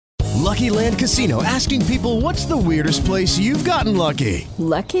Lucky Land Casino, asking people, what's the weirdest place you've gotten lucky?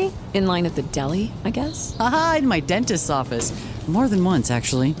 Lucky? In line at the deli, I guess? Aha, in my dentist's office. More than once,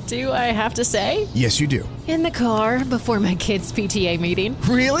 actually. Do I have to say? Yes, you do. In the car before my kids' PTA meeting.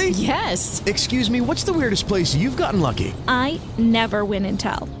 Really? Yes. Excuse me, what's the weirdest place you've gotten lucky? I never win and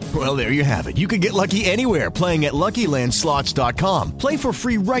tell. Well, there you have it. You can get lucky anywhere, playing at LuckyLandSlots.com. Play for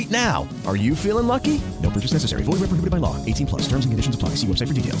free right now. Are you feeling lucky? No purchase necessary. Void where prohibited by law. 18 plus. Terms and conditions apply. See website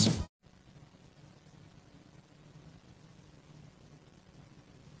for details.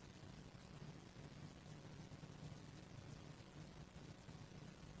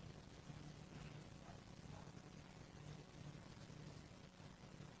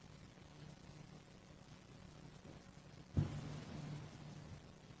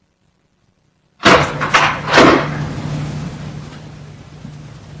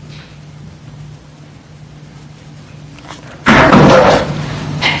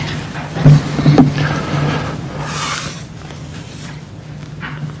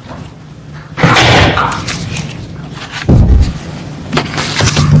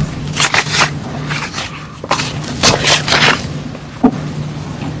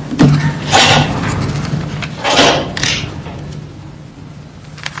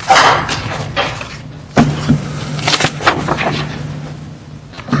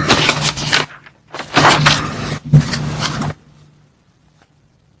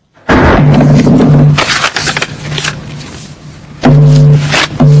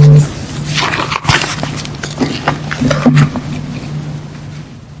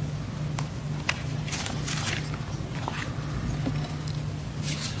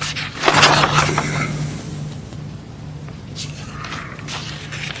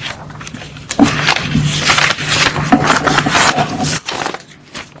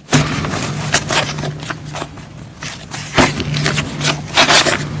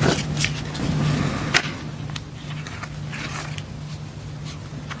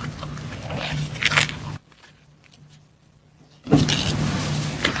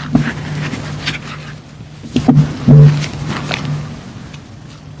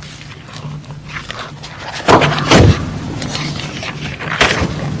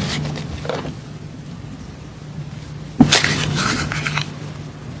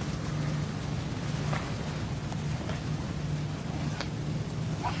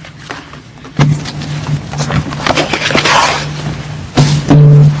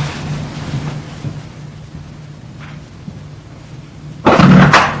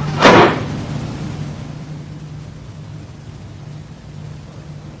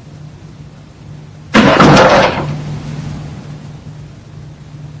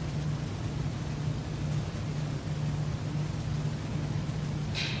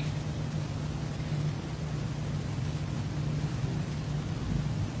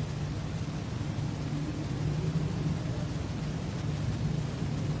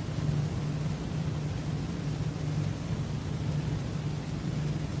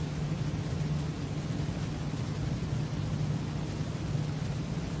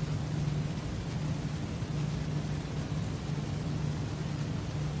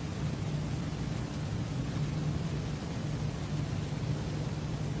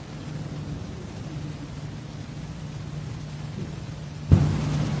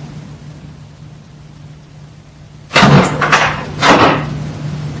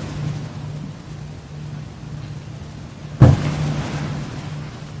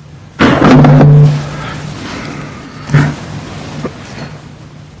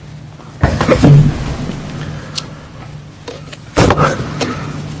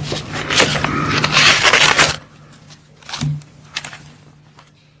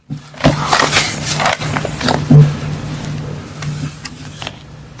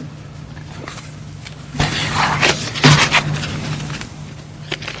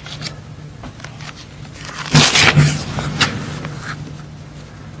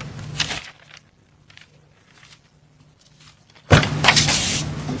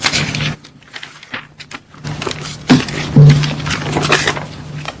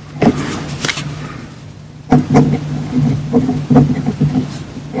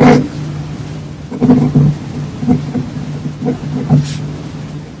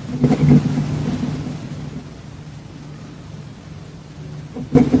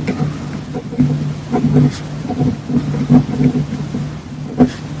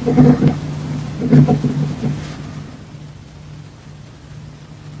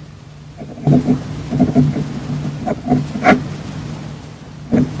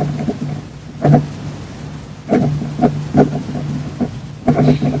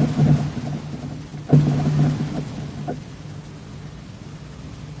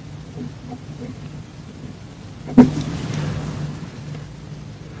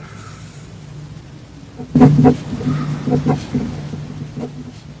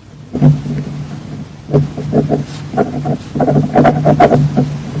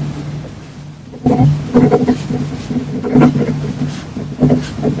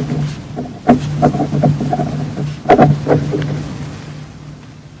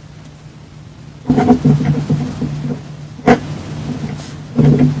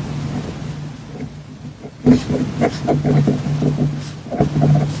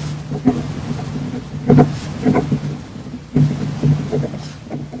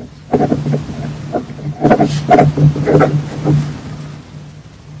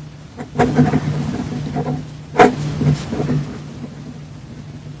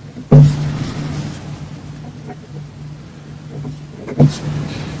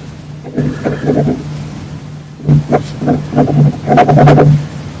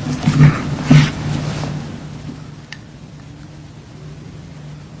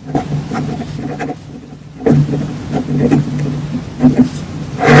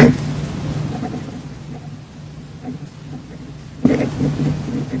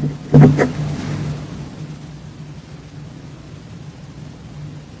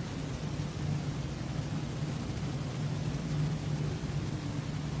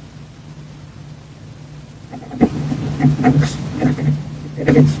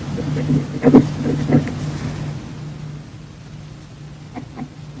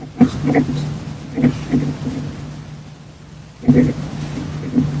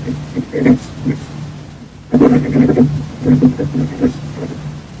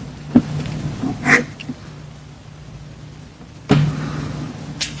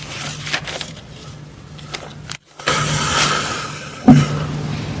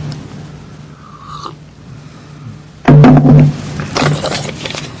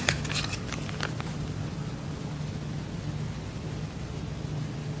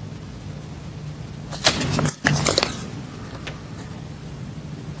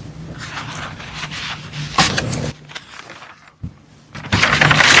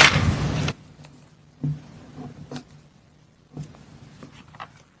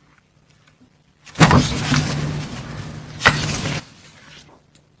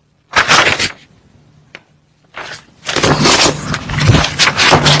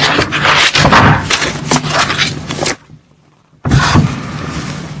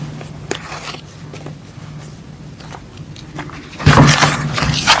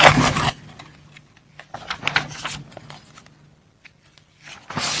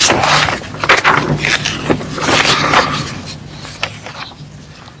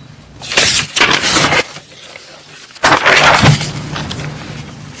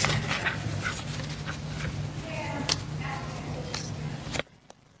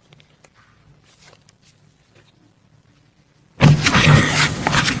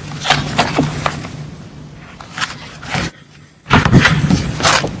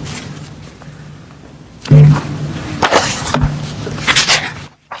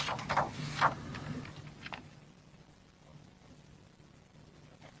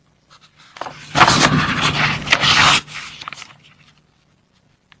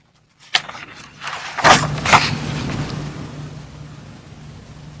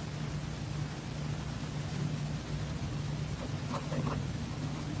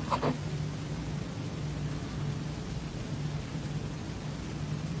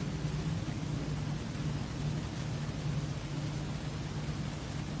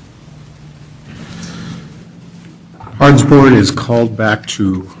 Pardons Board is called back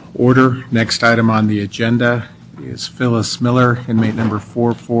to order. Next item on the agenda is Phyllis Miller, inmate number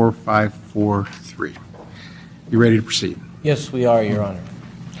 44543. You ready to proceed? Yes, we are, Your Honor.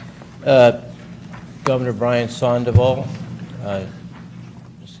 Governor Brian Sandoval,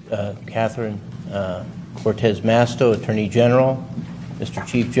 Catherine Cortez Masto, Attorney General, Mr.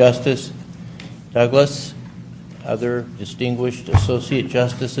 Chief Justice Douglas, other distinguished associate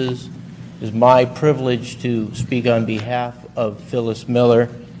justices, it is my privilege to speak on behalf of Phyllis Miller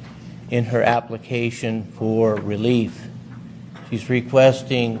in her application for relief. She's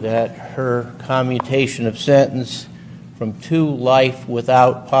requesting that her commutation of sentence from 2 life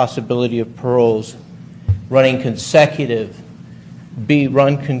without possibility of paroles running consecutive be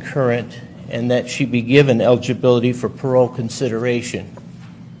run concurrent, and that she be given eligibility for parole consideration.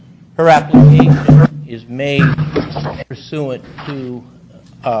 Her application is made pursuant to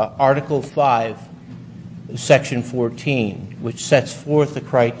Article 5, Section 14, which sets forth the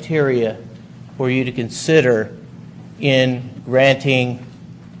criteria for you to consider in granting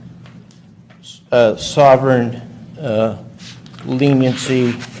sovereign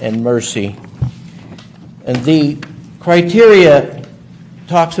leniency and mercy. And the criteria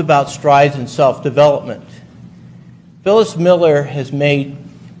talks about strides in self-development. Phyllis Miller has made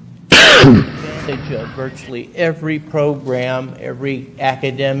advantage of virtually every program, every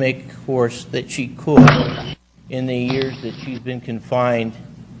academic course that she could in the years that she's been confined.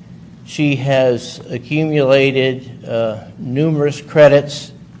 She has accumulated numerous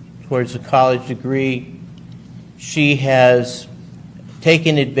credits towards a college degree. She has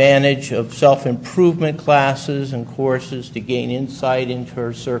taken advantage of self-improvement classes and courses to gain insight into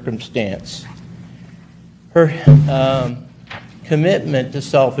her circumstance. Her commitment to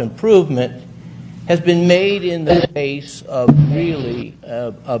self-improvement has been made in the face of really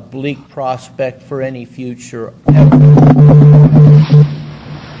a bleak prospect for any future ever.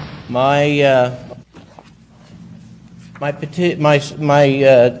 My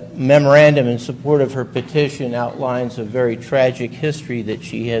memorandum in support of her petition outlines a very tragic history that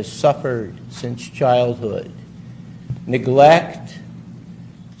she has suffered since childhood. Neglect,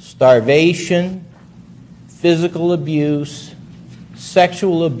 starvation, physical abuse,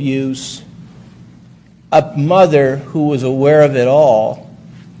 sexual abuse. A mother who was aware of it all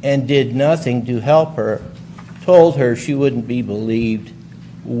and did nothing to help her told her she wouldn't be believed,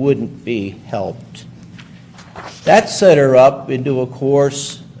 wouldn't be helped. That set her up into a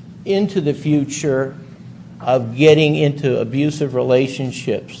course into the future of getting into abusive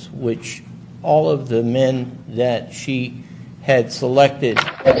relationships, which all of the men that she had selected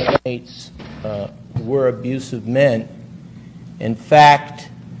as mates were abusive men. In fact,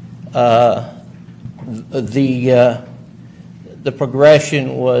 the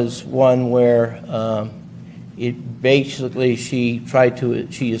progression was one where it basically she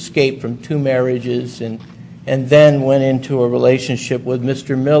escaped from 2 marriages and then went into a relationship with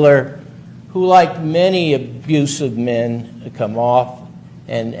Mr. Miller, who, like many abusive men, come off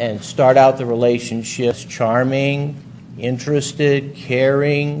and start out the relationships charming, interested,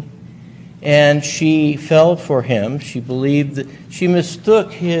 caring, and she fell for him. She believed that she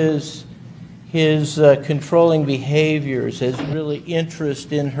mistook his controlling behaviors as really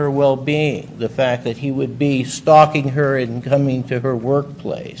interest in her well-being, the fact that he would be stalking her and coming to her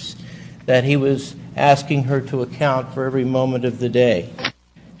workplace, that he was asking her to account for every moment of the day.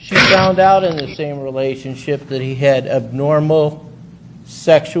 She found out in the same relationship that he had abnormal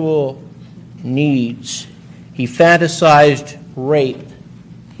sexual needs. He fantasized rape.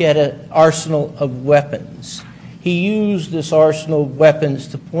 He had an arsenal of weapons. He used this arsenal of weapons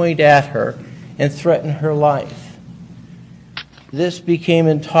to point at her and threaten her life. This became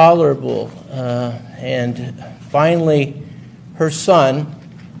intolerable, and finally her son,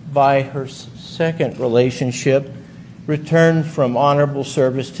 by her second relationship, returned from honorable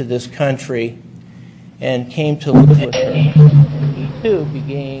service to this country and came to live with her. He too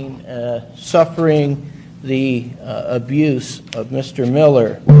began suffering the abuse of Mr.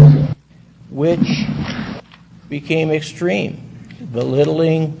 Miller, which became extreme,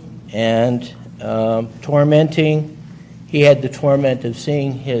 belittling and tormenting. He had the torment of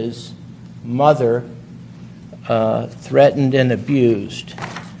seeing his mother threatened and abused.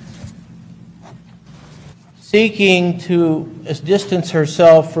 Seeking to distance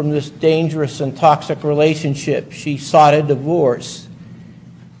herself from this dangerous and toxic relationship, she sought a divorce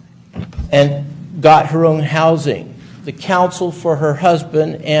and got her own housing. The counsel for her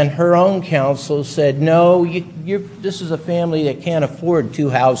husband and her own counsel said, no, this is a family that can't afford 2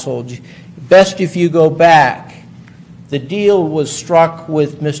 households. Best if you go back. The deal was struck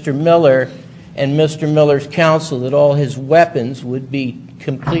with Mr. Miller and Mr. Miller's counsel that all his weapons would be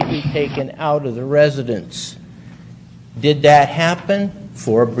completely taken out of the residence. Did that happen?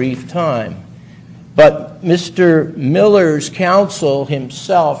 For a brief time. But Mr. Miller's counsel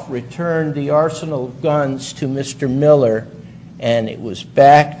himself returned the arsenal of guns to Mr. Miller, and it was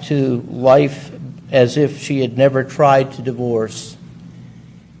back to life as if she had never tried to divorce.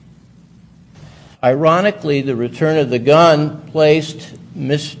 Ironically, the return of the gun placed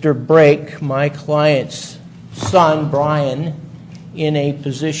Mr. Brake, my client's son, Brian, in a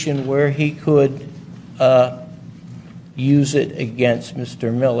position where he could use it against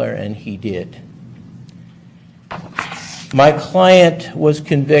Mr. Miller, and he did. My client was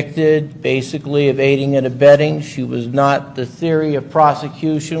convicted basically of aiding and abetting. She was not, the theory of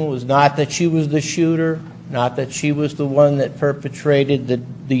prosecution was not that she was the shooter, not that she was the one that perpetrated the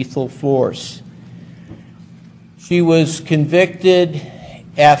lethal force. She was convicted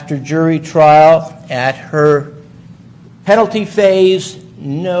after jury trial. At her penalty phase,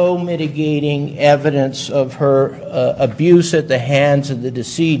 no mitigating evidence of her abuse at the hands of the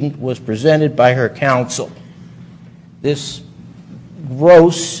decedent was presented by her counsel. This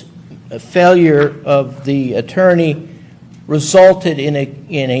gross failure of the attorney resulted in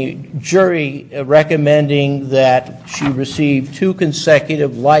a jury recommending that she receive 2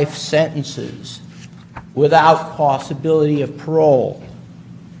 consecutive life sentences without possibility of parole.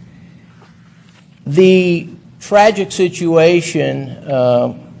 The tragic situation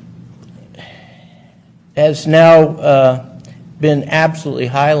has now been absolutely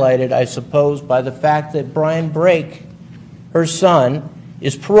highlighted, I suppose, by the fact that Brian Brake, her son,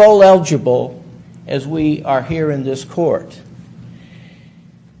 is parole eligible as we are here in this court.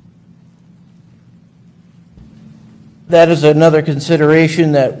 That is another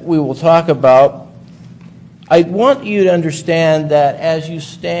consideration that we will talk about. I want you to understand that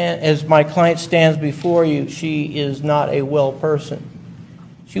as my client stands before you, she is not a well person.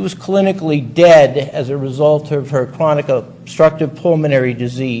 She was clinically dead as a result of her chronic obstructive pulmonary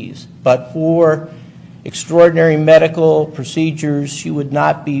disease, but for extraordinary medical procedures, she would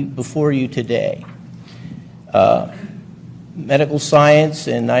not be before you today. Medical science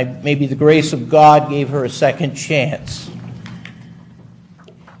and maybe the grace of God gave her a second chance.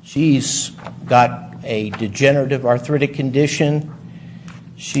 She's got a degenerative arthritic condition.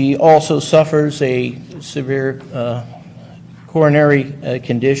 She also suffers a severe coronary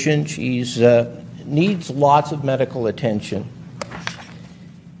condition. She needs lots of medical attention.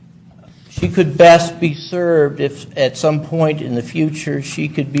 She could best be served if at some point in the future she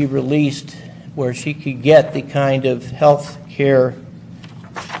could be released where she could get the kind of health care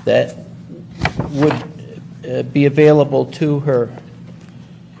that would be available to her.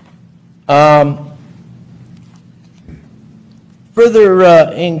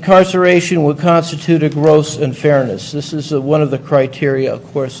 Further incarceration would constitute a gross unfairness. This is one of the criteria, of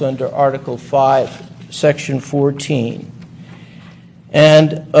course, under Article 5, Section 14.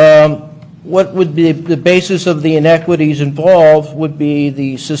 And what would be the basis of the inequities involved would be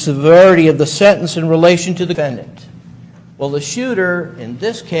the severity of the sentence in relation to the defendant. Well, the shooter, in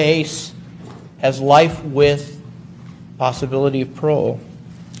this case, has life with possibility of parole.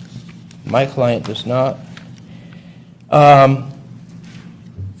 My client does not.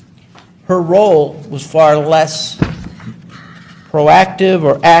 Her role was far less proactive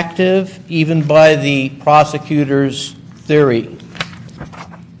or active, even by the prosecutor's theory.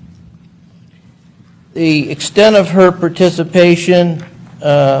 The extent of her participation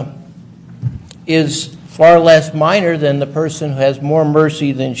is far less minor than the person who has more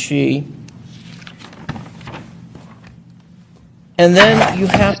mercy than she. And then you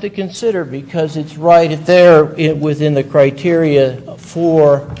have to consider, because it's right there within the criteria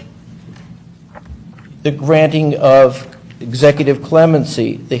for the granting of executive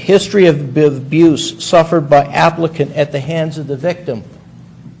clemency, the history of abuse suffered by applicant at the hands of the victim.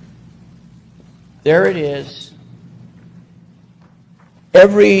 There it is. Her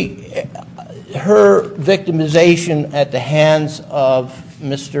victimization at the hands of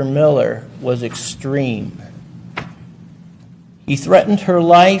Mr. Miller was extreme. He threatened her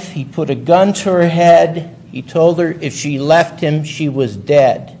life. He put a gun to her head. He told her if she left him, she was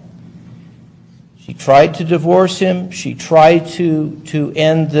dead. She tried to divorce him. She tried to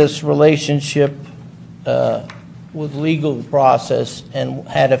end this relationship with legal process and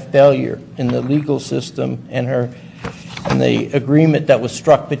had a failure in the legal system and the agreement that was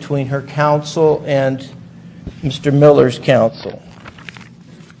struck between her counsel and Mr. Miller's counsel.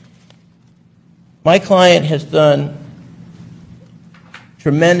 My client has done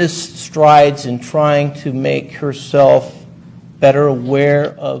tremendous strides in trying to make herself better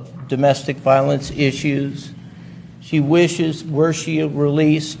aware of domestic violence issues. She wishes, were she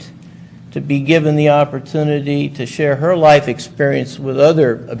released, to be given the opportunity to share her life experience with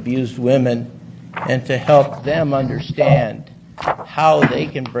other abused women and to help them understand how they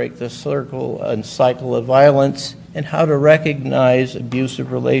can break the circle and cycle of violence and how to recognize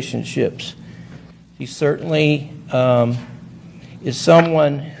abusive relationships. She certainly is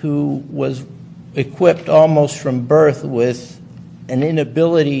someone who was equipped almost from birth with an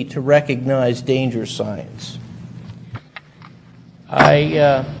inability to recognize danger signs.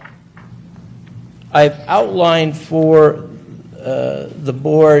 I've outlined for the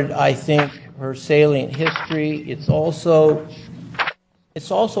board, I think, her salient history. It's also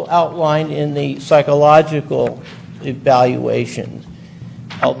outlined in the psychological evaluation,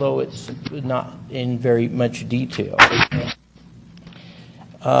 although it's not in very much detail.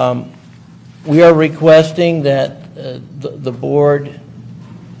 We are requesting that the board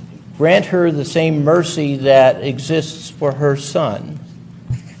grant her the same mercy that exists for her son,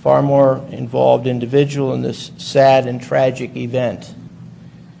 far more involved individual in this sad and tragic event.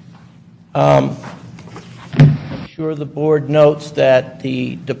 I'm sure the board notes that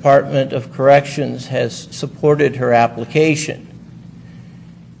the Department of Corrections has supported her application.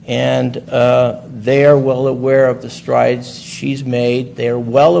 And they are well aware of the strides she's made. They are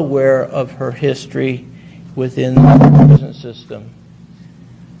well aware of her history within the prison system.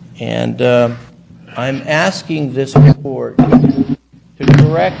 And I'm asking this board to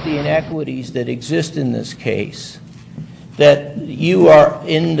correct the inequities that exist in this case, that you are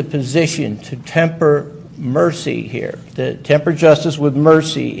in the position to temper mercy here, to temper justice with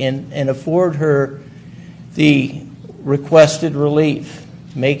mercy and afford her the requested relief,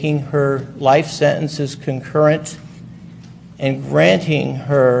 making her life sentences concurrent and granting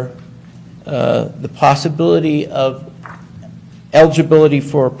her the possibility of eligibility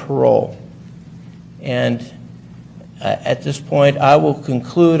for parole. And at this point, I will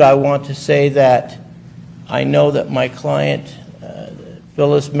conclude. I want to say that I know that my client,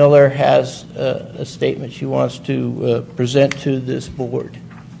 Phyllis Miller, has a statement she wants to present to this board.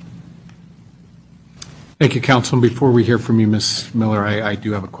 Thank you, counsel. And before we hear from you, Ms. Miller, I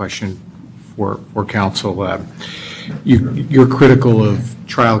do have a question for counsel. You're critical of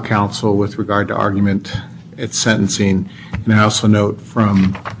trial counsel with regard to argument at sentencing, and I also note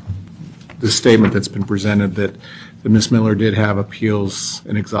from the statement that's been presented that Ms. Miller did have appeals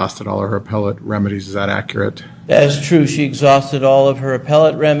and exhausted all of her appellate remedies. Is that accurate? That is true. She exhausted all of her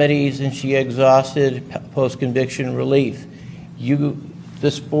appellate remedies, and she exhausted post-conviction relief.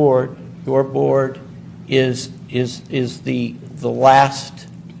 This board, your board, is the last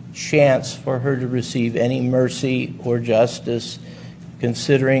chance for her to receive any mercy or justice,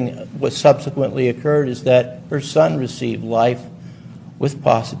 considering what subsequently occurred is that her son received life with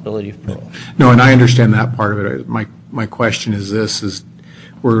possibility of parole. No, and I understand that part of it. My question is this,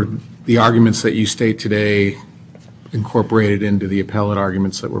 were the arguments that you state today incorporated into the appellate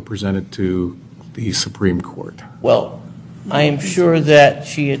arguments that were presented to the Supreme Court? Well, I am sure that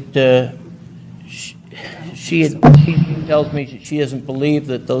she tells me she doesn't believe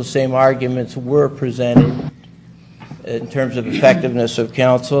that those same arguments were presented in terms of effectiveness of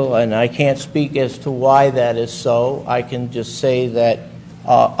counsel, and I can't speak as to why that is so. I can just say that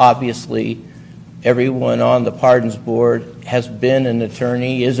obviously everyone on the pardons board has been an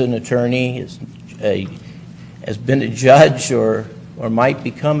attorney, is an attorney, has been a judge or might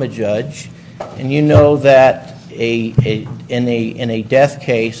become a judge, and you know that in a death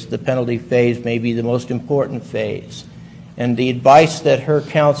case, the penalty phase may be the most important phase. And the advice that her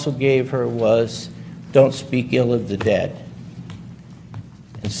counsel gave her was, don't speak ill of the dead.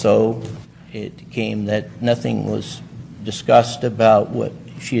 And so it came that nothing was discussed about what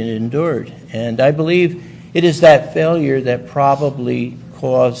she had endured. And I believe it is that failure that probably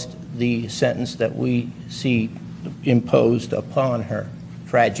caused the sentence that we see imposed upon her,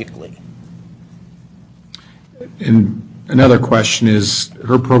 tragically. And another question is,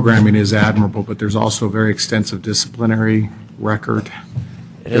 her programming is admirable, but there's also a very extensive disciplinary record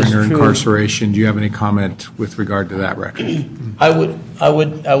during her incarceration. Do you have any comment with regard to that record?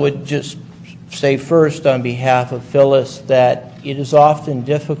 I would just say first on behalf of Phyllis that it is often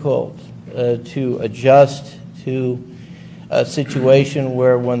difficult to adjust to a situation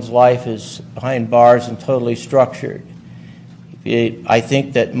where one's life is behind bars and totally structured. I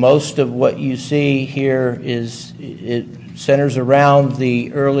think that most of what you see here it centers around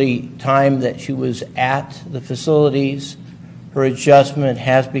the early time that she was at the facilities. Her adjustment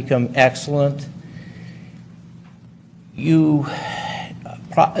has become excellent. It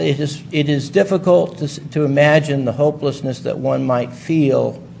is difficult to imagine the hopelessness that one might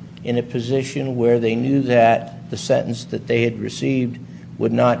feel in a position where they knew that the sentence that they had received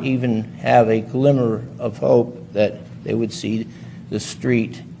would not even have a glimmer of hope that they would see the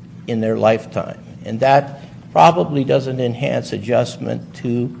street in their lifetime. And that probably doesn't enhance adjustment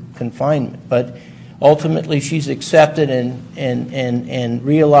to confinement. But ultimately, she's accepted and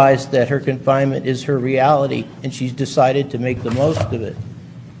realized that her confinement is her reality, and she's decided to make the most of it.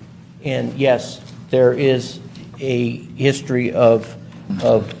 And yes, there is a history of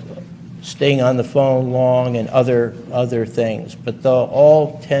staying on the phone long and other things, but they'll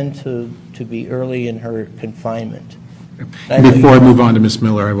all tend to be early in her confinement. Before I move on to Ms.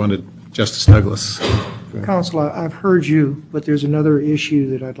 Miller, I wanted Justice Douglas. Counsel, I've heard you, but there's another issue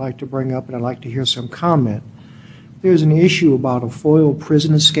that I'd like to bring up, and I'd like to hear some comment. There's an issue about a foiled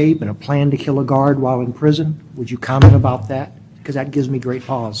prison escape and a plan to kill a guard while in prison. Would you comment about that? Because that gives me great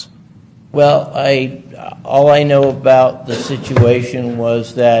pause. Well, all I know about the situation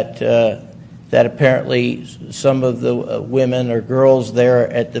was that apparently some of the women or girls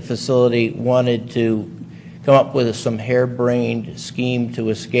there at the facility wanted to come up with some harebrained scheme to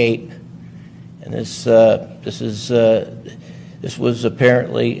escape, And this was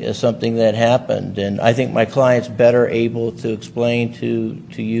apparently something that happened, and I think my client's better able to explain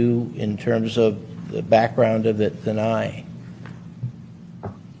to you in terms of the background of it than I.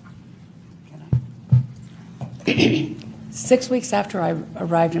 6 weeks after I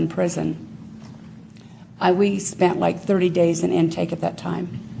arrived in prison, we spent like 30 days in intake at that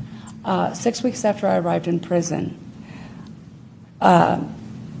time. 6 weeks after I arrived in prison,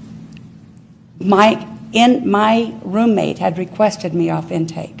 my roommate had requested me off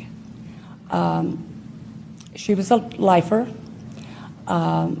intake. She was a lifer.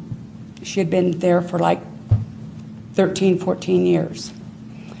 She had been there for like 13, 14 years.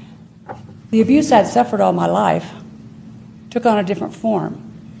 The abuse I'd suffered all my life took on a different form.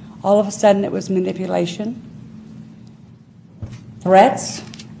 All of a sudden it was manipulation, threats,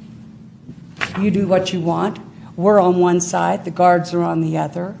 you do what you want, we're on one side, the guards are on the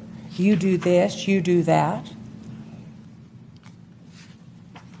other, you do this, you do that.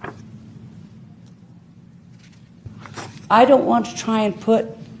 I don't want to try and put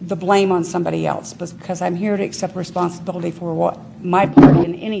the blame on somebody else because I'm here to accept responsibility for what my part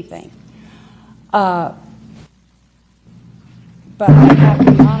in anything. But I have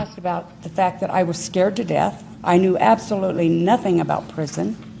to be honest about the fact that I was scared to death. I knew absolutely nothing about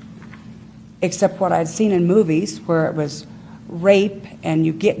prison except what I'd seen in movies where it was rape and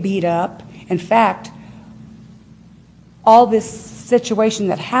you get beat up. In fact, all this situation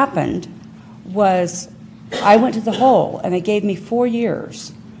that happened was I went to the hole and they gave me 4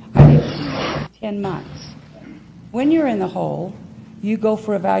 years. I did 10 months. When you're in the hole, you go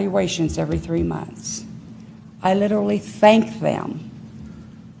for evaluations every 3 months. I literally thanked them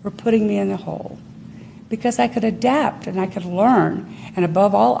for putting me in the hole because I could adapt and I could learn. And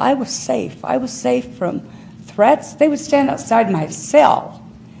above all, I was safe. I was safe from threats. They would stand outside my cell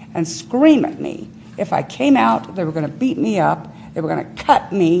and scream at me. If I came out, they were going to beat me up. They were going to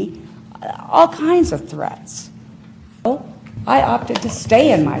cut me. All kinds of threats. So I opted to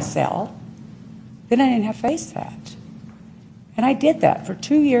stay in my cell. Then I didn't have to face that. And I did that for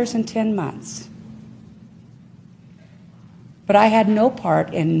 2 years and 10 months. But I had no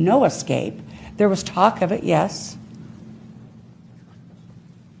part in no escape. There was talk of it, yes.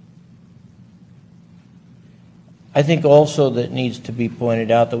 I think also that needs to be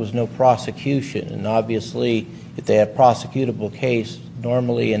pointed out there was no prosecution, and obviously if they had a prosecutable case,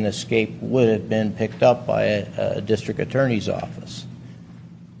 normally an escape would have been picked up by a district attorney's office.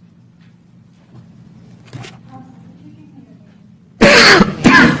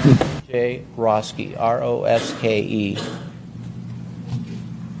 J. Roske, R-O-S-K-E.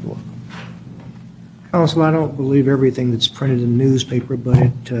 Counsel, I don't believe everything that's printed in the newspaper, but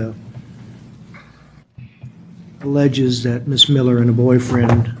it alleges that Miss Miller and a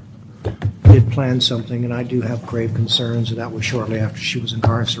boyfriend did plan something, and I do have grave concerns, and that was shortly after she was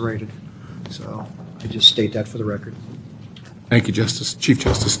incarcerated. So I just state that for the record. Thank you, Chief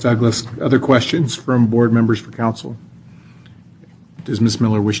Justice Douglas. Other questions from board members for counsel? Does Ms.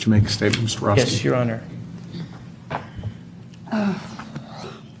 Miller wish to make a statement, Mr. Roske? Yes, Your Honor.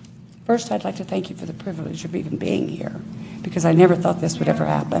 First, I'd like to thank you for the privilege of even being here, because I never thought this would ever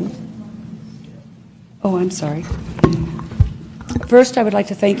happen. Oh, I'm sorry. First, I would like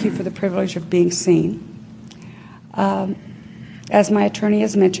to thank you for the privilege of being seen. As my attorney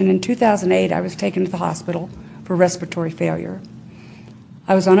has mentioned, in 2008, I was taken to the hospital for respiratory failure.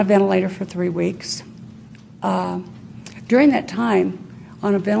 I was on a ventilator for 3 weeks. During that time,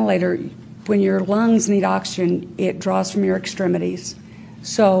 on a ventilator, when your lungs need oxygen, it draws from your extremities.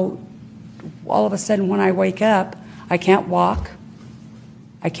 So all of a sudden, when I wake up, I can't walk,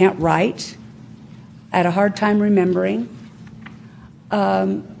 I can't write, I had a hard time remembering.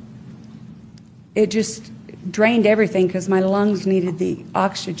 It just drained everything because my lungs needed the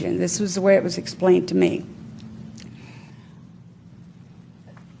oxygen. This was the way it was explained to me.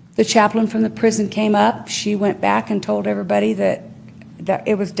 The chaplain from the prison came up. She went back and told everybody that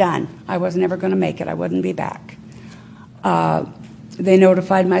it was done. I was never going to make it. I wouldn't be back. They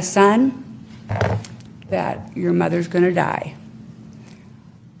notified my son that your mother's going to die.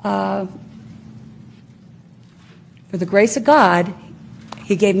 For the grace of God,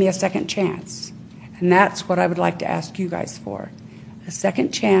 he gave me a second chance. And that's what I would like to ask you guys for. A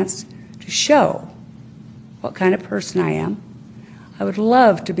second chance to show what kind of person I am. I would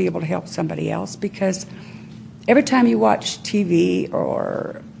love to be able to help somebody else, because every time you watch TV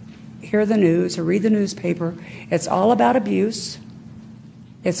or hear the news or read the newspaper, it's all about abuse.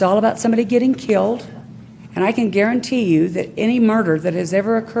 It's all about somebody getting killed. And I can guarantee you that any murder that has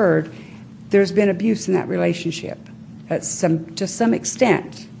ever occurred, there's been abuse in that relationship to some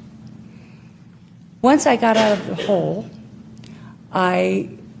extent. Once I got out of the hole, I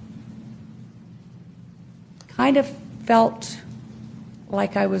kind of felt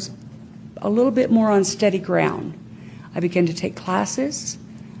like I was a little bit more on steady ground. I began to take classes.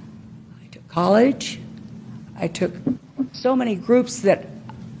 I took college. I took so many groups that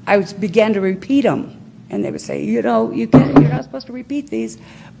I began to repeat them. And they would say, you know, you're not supposed to repeat these.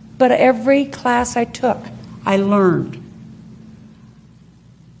 But every class I took, I learned.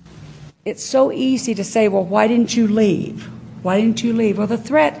 It's so easy to say, well, why didn't you leave? Why didn't you leave? Well, the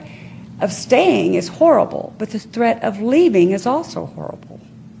threat of staying is horrible, but the threat of leaving is also horrible.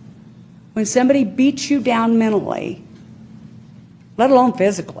 When somebody beats you down mentally, let alone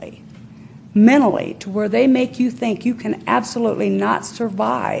physically, mentally, to where they make you think you can absolutely not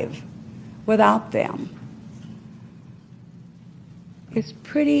survive without them, it's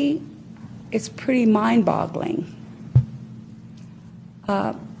pretty mind-boggling.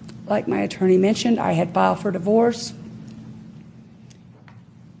 Like my attorney mentioned, I had filed for divorce,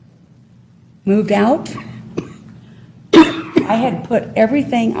 moved out. I had put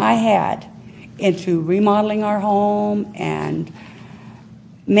everything I had into remodeling our home and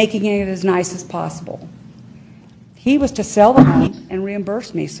making it as nice as possible. He was to sell the home and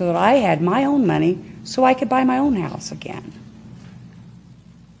reimburse me so that I had my own money so I could buy my own house again.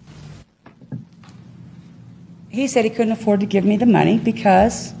 He said he couldn't afford to give me the money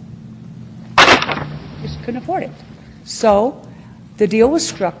because he just couldn't afford it. So the deal was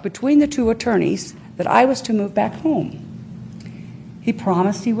struck between the two attorneys that I was to move back home. He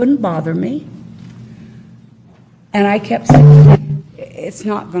promised he wouldn't bother me. And I kept saying, it's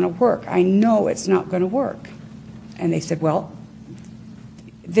not going to work. I know it's not going to work. And they said, well,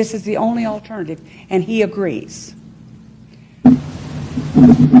 this is the only alternative. And he agrees.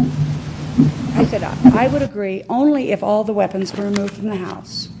 I said, I would agree only if all the weapons were removed from the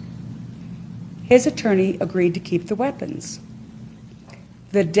house. His attorney agreed to keep the weapons.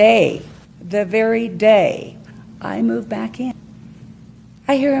 The very day I moved back in,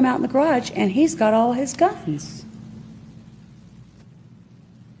 I hear him out in the garage, and he's got all his guns.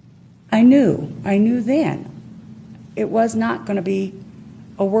 I knew then it was not going to be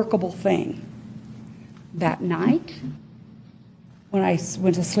a workable thing. That night, when I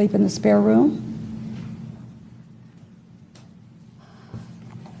went to sleep in the spare room,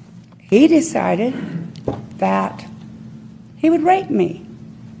 he decided that he would rape me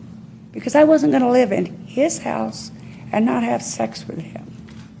because I wasn't going to live in his house and not have sex with him.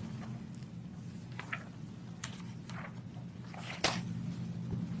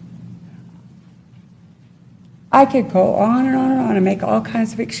 I could go on and on and on and make all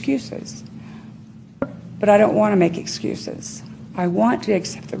kinds of excuses, but I don't want to make excuses. I want to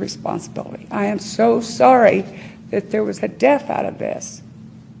accept the responsibility. I am so sorry that there was a death out of this.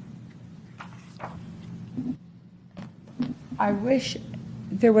 I wish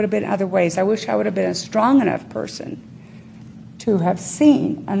there would have been other ways. I wish I would have been a strong enough person to have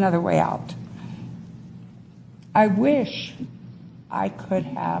seen another way out. I wish I could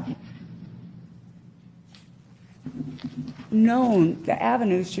have known the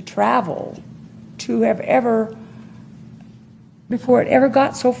avenues to travel to have ever, before it ever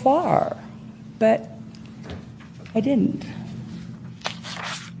got so far. But I didn't.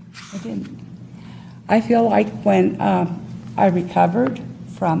 I feel like when I recovered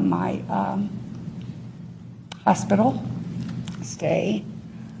from my hospital stay,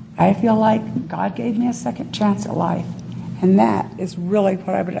 I feel like God gave me a second chance at life. And that is really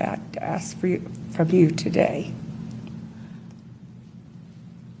what I would like to ask from you today.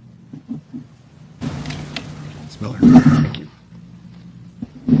 Ms. Miller, thank you.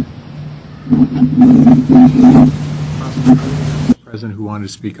 President, who wanted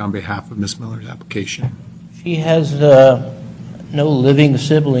to speak on behalf of Ms. Miller's application? She has no living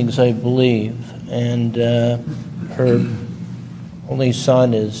siblings, I believe, and her only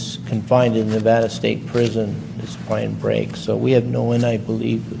son is confined in Nevada State Prison, is Pine Break. So we have no one, I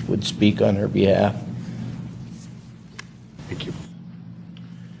believe, that would speak on her behalf. Thank you.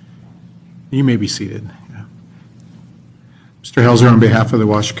 You may be seated. Yeah. Mr. Helzer, on behalf of the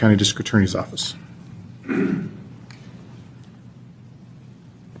Washoe County District Attorney's Office.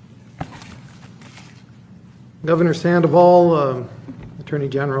 Governor Sandoval, Attorney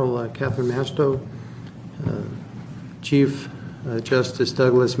General Catherine Masto, Chief Justice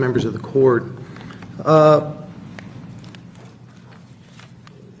Douglas, members of the court.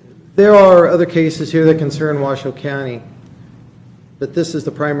 There are other cases here that concern Washoe County, but this is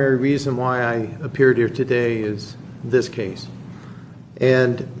the primary reason why I appeared here today is this case.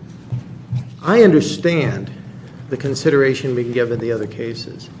 And I understand the consideration being given the other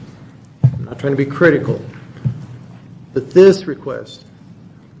cases. I'm not trying to be critical, but this request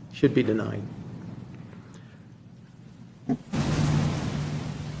should be denied.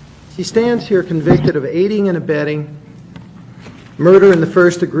 She stands here convicted of aiding and abetting murder in the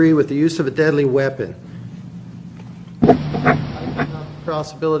first degree with the use of a deadly weapon.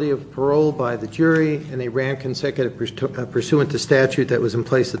 Possibility of parole by the jury, and they ran consecutive pursuant to statute that was in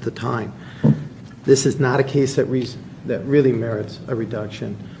place at the time. This is not a case that really merits a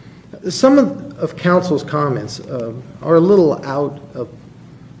reduction. Some of counsel's comments are a little out of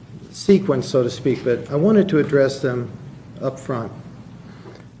sequence, so to speak, but I wanted to address them up front.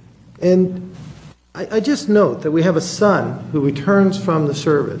 And I just note that we have a son who returns from the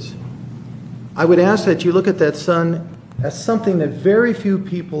service. I would ask that you look at that son as something that very few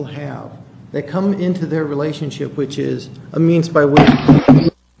people have that come into their relationship, which is a means by which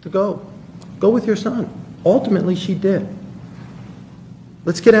to go. Go with your son. Ultimately, she did.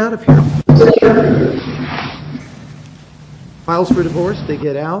 Let's get out of here. Files for divorce, they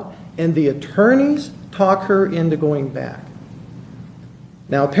get out, and the attorneys talk her into going back.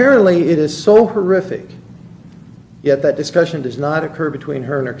 Now, apparently, it is so horrific, yet that discussion does not occur between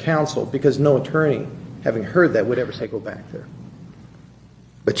her and her counsel because no attorney, having heard that, would ever say go back there.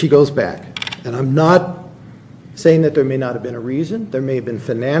 But she goes back. And I'm not saying that there may not have been a reason. There may have been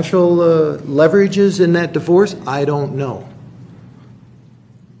financial leverages in that divorce. I don't know.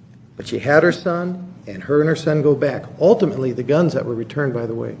 But she had her son, and her son go back. Ultimately, the guns that were returned, by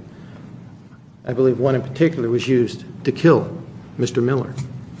the way, I believe one in particular was used to kill Mr. Miller.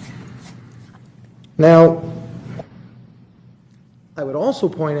 Now, I would also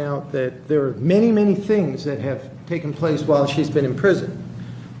point out that there are many, many things that have taken place while she's been in prison,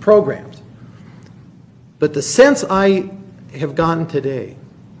 programs. But the sense I have gotten today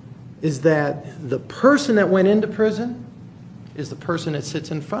is that the person that went into prison is the person that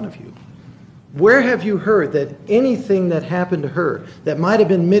sits in front of you. Where have you heard that anything that happened to her that might have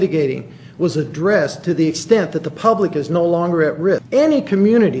been mitigating was addressed to the extent that the public is no longer at risk? Any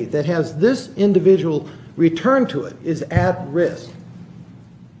community that has this individual return to it is at risk.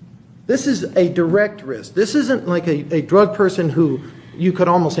 This is a direct risk. This isn't like a drug person who you could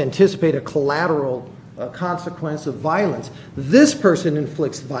almost anticipate a collateral consequence of violence. This person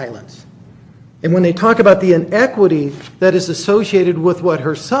inflicts violence. And when they talk about the inequity that is associated with what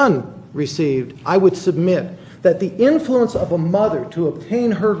her son received, I would submit that the influence of a mother to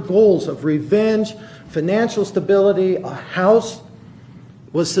obtain her goals of revenge, financial stability, a house,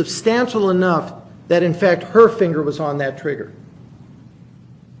 was substantial enough that in fact her finger was on that trigger.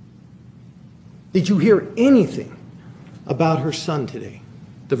 Did you hear anything about her son today?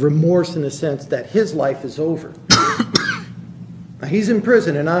 The remorse in the sense that his life is over. Now, he's in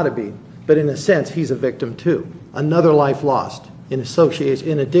prison and ought to be, but in a sense he's a victim too. Another life lost in association,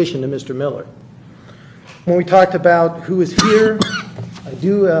 in addition to Mr. Miller. When we talked about who is here, I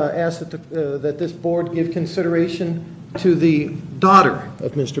do ask that this board give consideration to the daughter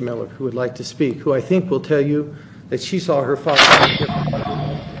of Mr. Miller who would like to speak, who I think will tell you that she saw her father,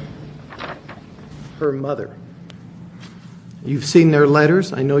 her mother. You've seen their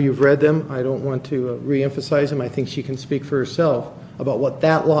letters. I know you've read them. I don't want to reemphasize them. I think she can speak for herself about what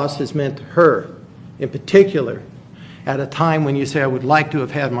that loss has meant to her, in particular, at a time when you say, I would like to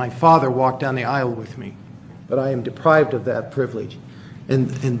have had my father walk down the aisle with me, but I am deprived of that privilege and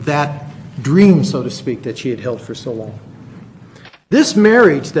that dream, so to speak, that she had held for so long. This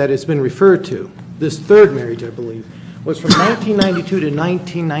marriage that has been referred to, this third marriage, I believe, was from 1992 to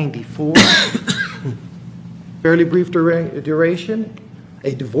 1994. Fairly brief duration.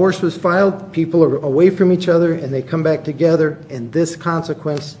 A divorce was filed. People are away from each other, and they come back together, and this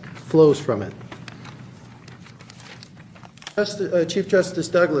consequence flows from it. Chief Justice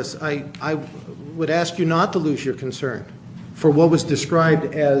Douglas, I would ask you not to lose your concern for what was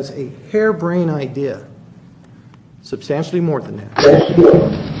described as a harebrained idea. Substantially more than that.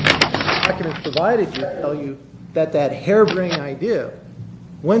 Documents provided you tell you that that harebrained idea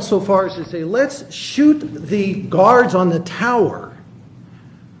went so far as to say, let's shoot the guards on the tower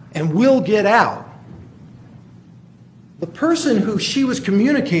and we'll get out. The person who she was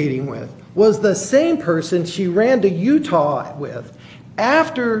communicating with was the same person she ran to Utah with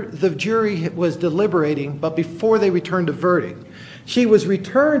after the jury was deliberating, but before they returned a verdict. She was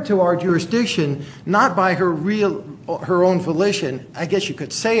returned to our jurisdiction not by her own volition. I guess you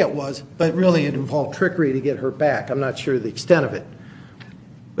could say it was, but really it involved trickery to get her back. I'm not sure the extent of it.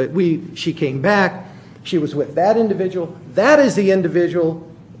 But she came back. She was with that individual. That is the individual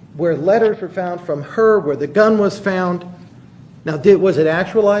where letters were found from her, where the gun was found. Now, was it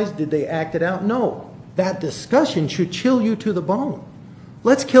actualized? Did they act it out? No. That discussion should chill you to the bone.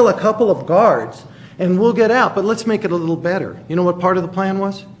 Let's kill a couple of guards and we'll get out, but let's make it a little better. You know what part of the plan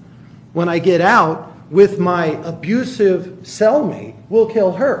was? When I get out with my abusive cellmate, we'll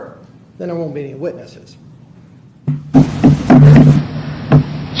kill her. Then there won't be any witnesses.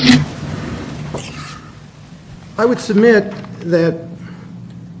 I would submit that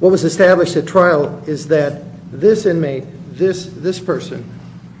what was established at trial is that this inmate, this person,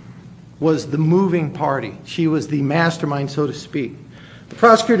 was the moving party. She was the mastermind, so to speak. The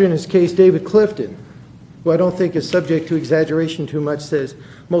prosecutor in his case, David Clifton, who I don't think is subject to exaggeration too much, says,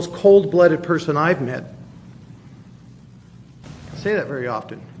 most cold-blooded person I've met. I say that very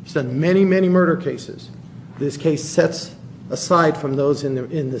often. He's done many, many murder cases. This case sets aside from those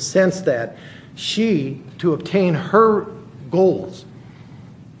in the sense that she, to obtain her goals,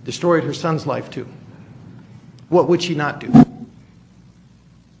 destroyed her son's life too. What would she not do?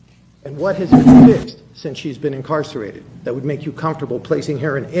 And what has been fixed since she's been incarcerated that would make you comfortable placing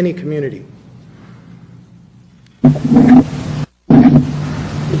her in any community?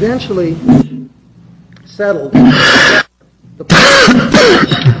 Eventually settled.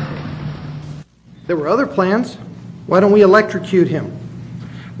 There were other plans. Why don't we electrocute him?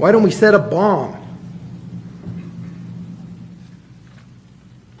 Why don't we set a bomb?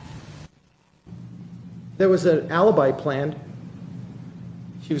 There was an alibi planned.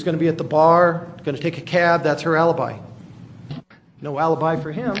 She was going to be at the bar, going to take a cab. That's her alibi. No alibi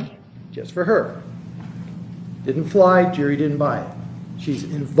for him, just for her. Didn't fly, jury didn't buy it. She's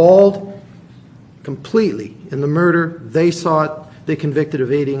involved completely in the murder. They saw it. They convicted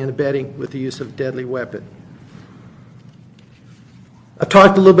of aiding and abetting with the use of a deadly weapon. I've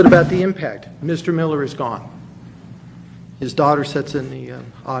talked a little bit about the impact. Mr. Miller is gone. His daughter sits in the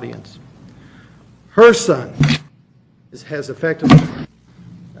audience. Her son has effectively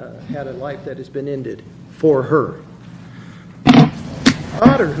had a life that has been ended for her.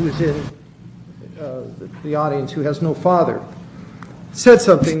 Daughter, who's in the audience, who has no father, said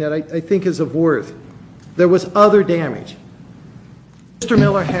something that I think is of worth. There was other damage. Mr.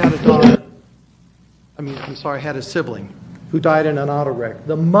 Miller had a daughter, had a sibling who died in an auto wreck.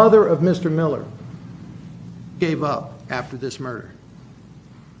 The mother of Mr. Miller gave up after this murder.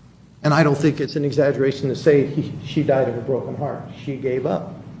 And I don't think it's an exaggeration to say she died of a broken heart. She gave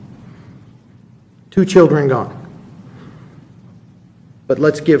up. 2 children gone. But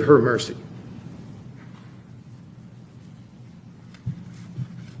let's give her mercy.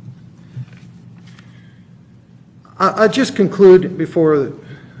 I'll just conclude before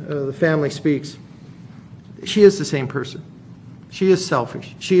the family speaks. She is the same person. She is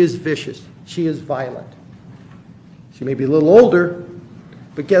selfish. She is vicious. She is violent. She may be a little older,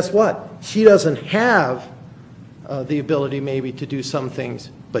 but guess what? She doesn't have the ability maybe to do some things,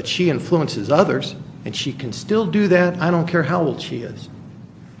 but she influences others, and she can still do that. I don't care how old she is.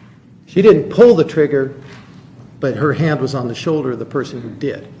 She didn't pull the trigger, but her hand was on the shoulder of the person who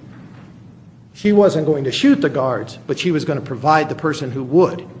did. She wasn't going to shoot the guards, but she was going to provide the person who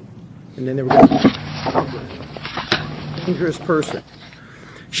would. And then they were going to be a dangerous person.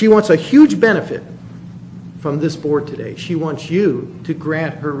 She wants a huge benefit from this board today. She wants you to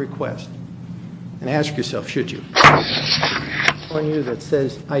grant her request. And ask yourself, should you? On you that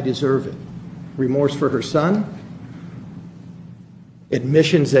says, I deserve it. Remorse for her son.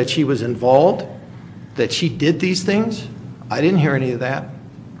 Admissions that she was involved, that she did these things. I didn't hear any of that.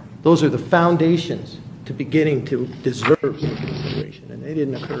 Those are the foundations to beginning to deserve some consideration, and they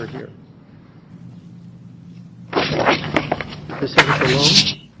didn't occur here. This sentence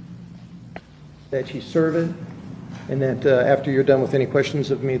alone, that you serve it, and that after you're done with any questions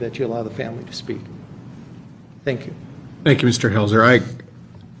of me, that you allow the family to speak. Thank you. Thank you, Mr. Helzer.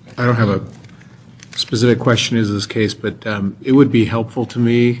 I don't have a specific question in this case, but it would be helpful to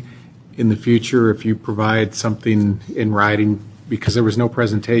me in the future if you provide something in writing, because there was no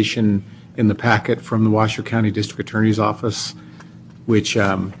presentation in the packet from the Washoe County District Attorney's Office, which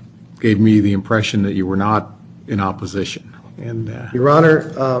gave me the impression that you were not in opposition. And Your Honor,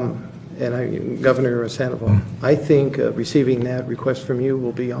 Governor Sandoval, I think receiving that request from you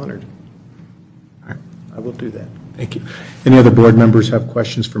will be honored. All right. I will do that. Thank you. Any other board members have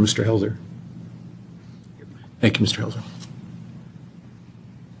questions for Mr. Helzer? Thank you, Mr. Helzer.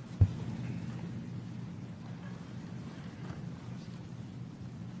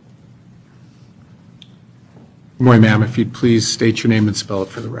 Good morning, ma'am. If you'd please state your name and spell it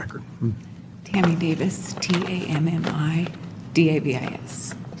for the record. Tammy Davis,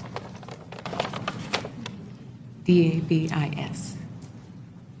 T-A-M-M-I-D-A-V-I-S. D-A-V-I-S.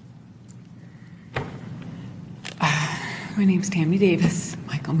 My name's Tammy Davis.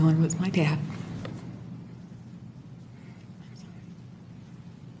 Michael Miller was my dad.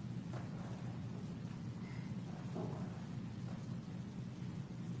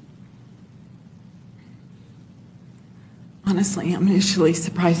 Honestly, I'm initially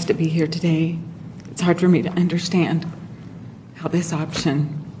surprised to be here today. It's hard for me to understand how this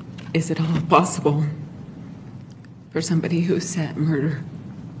option is at all possible for somebody who set murder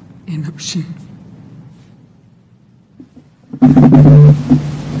in motion.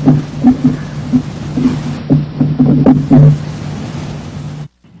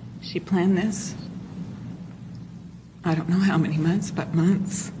 She planned this. I don't know how many months, but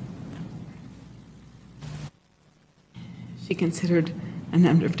months. She considered a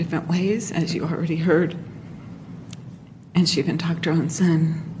number of different ways, as you already heard. And she even talked her own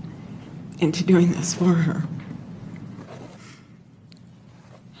son into doing this for her.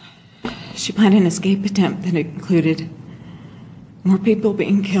 She planned an escape attempt that included more people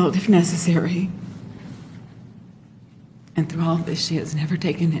being killed if necessary. And through all of this, she has never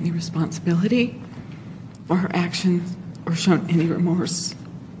taken any responsibility for her actions or shown any remorse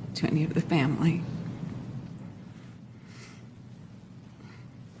to any of the family.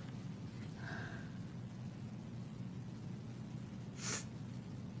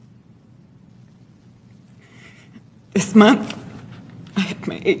 This month, I had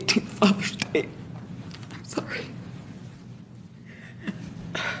my 18th Father's Day. I'm sorry.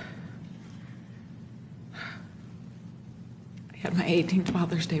 I had my 18th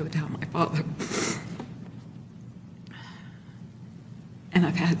Father's Day without my father. And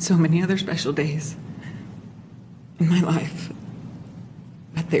I've had so many other special days in my life,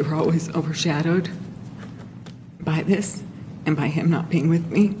 but they were always overshadowed by this and by him not being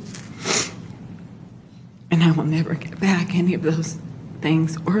with me. And I will never get back any of those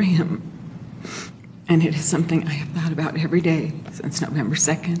things or him. And it is something I have thought about every day since November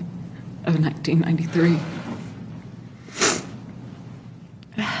 2nd of 1993.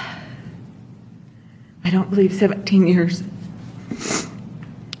 I don't believe 17 years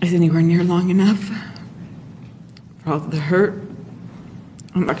is anywhere near long enough for all the hurt,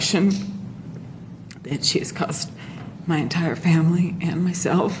 emotion that she has caused my entire family and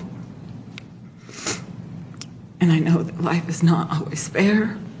myself. And I know that life is not always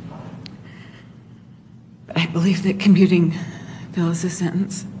fair, but I believe that commuting Phyllis's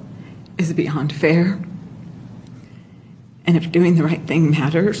sentence is beyond fair. And if doing the right thing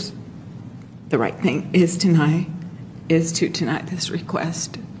matters, the right thing is to deny this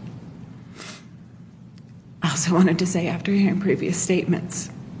request. I also wanted to say, after hearing previous statements,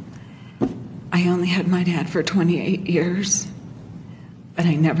 I only had my dad for 28 years, but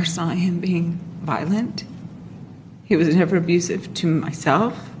I never saw him being violent. He was never abusive to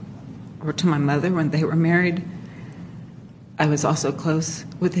myself or to my mother when they were married. I was also close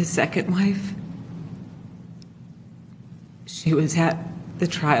with his second wife. She was at the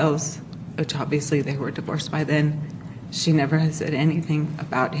trials, which obviously they were divorced by then. She never has said anything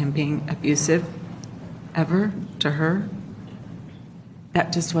about him being abusive, ever, to her.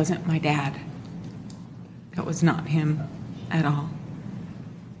 That just wasn't my dad. That was not him at all.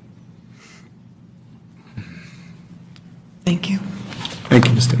 Thank you. Thank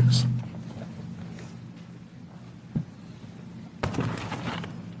you, Ms. Davis.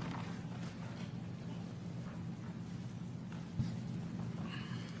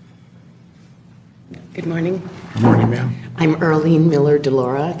 Good morning. Good morning, ma'am. I'm Earlene Miller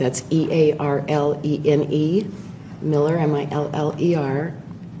DeLaura. That's E-A-R-L-E-N-E. Miller, M-I-L-L-E-R,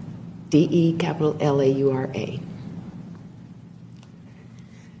 D-E, L-A-U-R-A.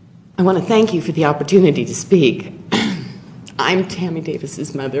 I want to thank you for the opportunity to speak. I'm Tammy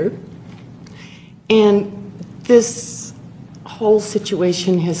Davis's mother, and this whole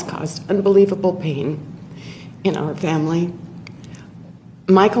situation has caused unbelievable pain in our family.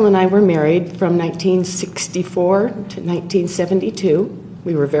 Michael and I were married from 1964 to 1972.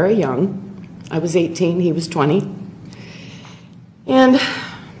 We were very young. I was 18, he was 20. And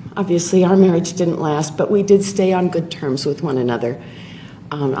obviously our marriage didn't last, but we did stay on good terms with one another.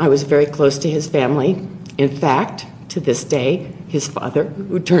 I was very close to his family. In fact, to this day, his father,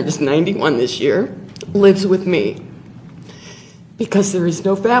 who turns 91 this year, lives with me because there is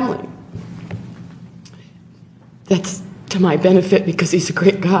no family. That's to my benefit because he's a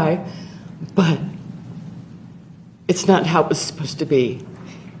great guy, but it's not how it was supposed to be.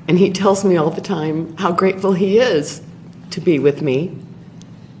 And he tells me all the time how grateful he is to be with me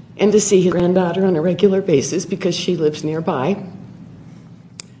and to see his granddaughter on a regular basis because she lives nearby.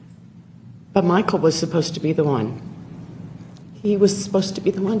 But Michael was supposed to be the one. He was supposed to be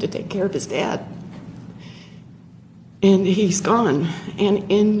the one to take care of his dad. And he's gone.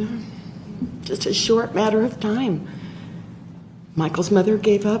 And in just a short matter of time, Michael's mother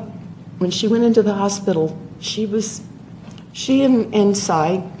gave up. When she went into the hospital, she and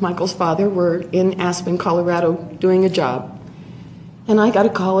Cy, Michael's father, were in Aspen, Colorado, doing a job. And I got a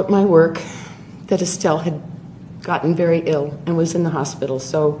call at my work that Estelle had gotten very ill and was in the hospital.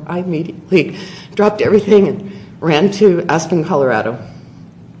 So I immediately dropped everything and ran to Aspen, Colorado.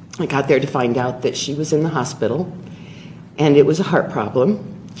 I got there to find out that she was in the hospital, and it was a heart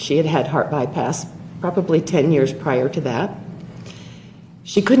problem. She had had heart bypass probably 10 years prior to that.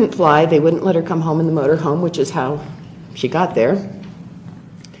 She couldn't fly. They wouldn't let her come home in the motorhome, which is how she got there.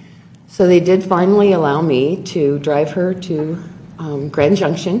 So they did finally allow me to drive her to Grand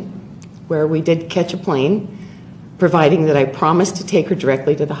Junction, where we did catch a plane, providing that I promised to take her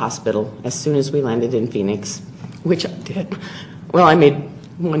directly to the hospital as soon as we landed in Phoenix, which I did. Well, I made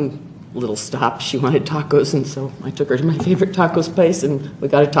one little stop. She wanted tacos, and so I took her to my favorite tacos place, and we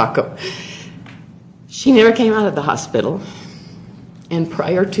got a taco. She never came out of the hospital, and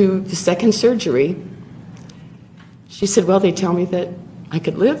prior to the second surgery, she said, well, they tell me that I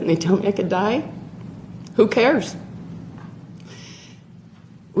could live, and they tell me I could die. Who cares?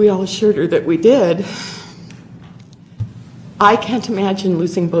 We all assured her that we did. I can't imagine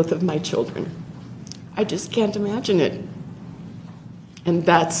losing both of my children. I just can't imagine it. And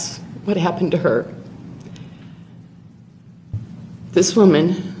that's what happened to her. This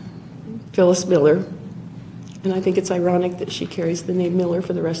woman, Phyllis Miller, and I think it's ironic that she carries the name Miller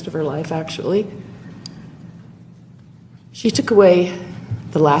for the rest of her life, actually. She took away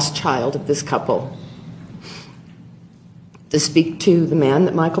the last child of this couple. To speak to the man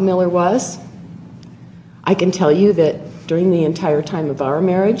that Michael Miller was, I can tell you that during the entire time of our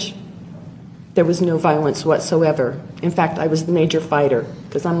marriage, there was no violence whatsoever. In fact, I was the major fighter,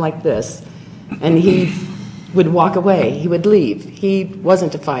 because I'm like this. And he would walk away. He would leave. He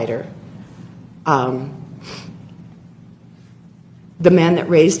wasn't a fighter. The man that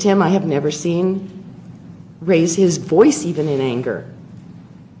raised him, I have never seen raise his voice even in anger.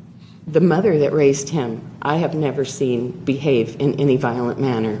 The mother that raised him, I have never seen behave in any violent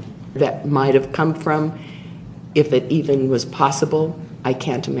manner. That might have come from, if it even was possible, I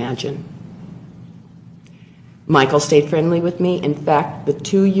can't imagine. Michael stayed friendly with me. In fact, the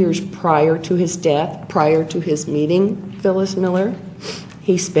 2 years prior to his death, prior to his meeting Phyllis Miller,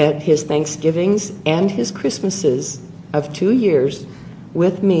 he spent his Thanksgivings and his Christmases of 2 years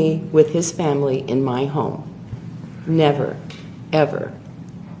with me, with his family, in my home. Never, ever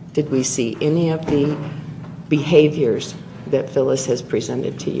did we see any of the behaviors that Phyllis has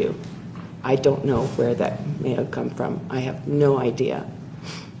presented to you. I don't know where that may have come from. I have no idea.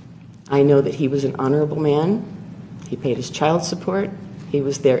 I know that he was an honorable man. He paid his child support. He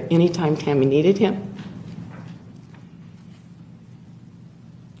was there anytime Tammy needed him.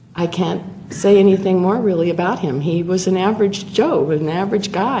 I can't say anything more really about him. He was an average Joe, an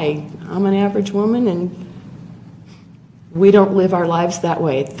average guy. I'm an average woman, and we don't live our lives that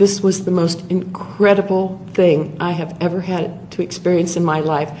way. This was the most incredible thing I have ever had to experience in my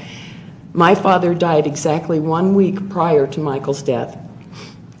life. My father died exactly 1 week prior to Michael's death.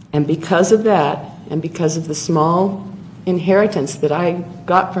 And because of that, and because of the small inheritance that I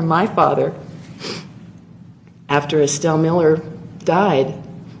got from my father, after Estelle Miller died,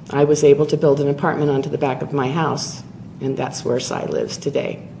 I was able to build an apartment onto the back of my house, and that's where Cy lives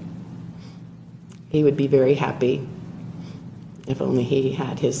today. He would be very happy if only he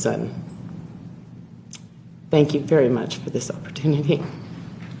had his son. Thank you very much for this opportunity.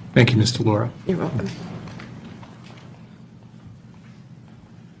 Thank you, Ms. DeLaura. You're welcome.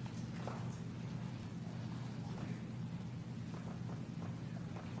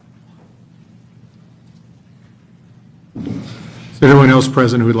 Is there anyone else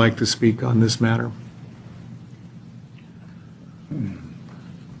present who would like to speak on this matter?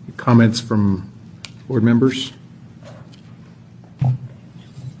 Comments from board members?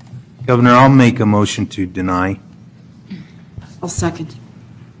 Governor, I'll make a motion to deny. I'll second.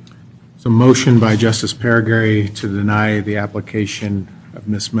 So motion by Justice Paragary to deny the application of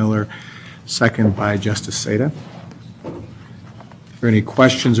Ms. Miller, second by Justice Seda. Are there any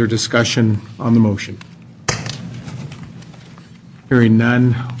questions or discussion on the motion? Hearing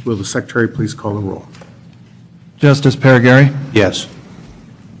none, will the Secretary please call the roll? Justice Paragary? Yes.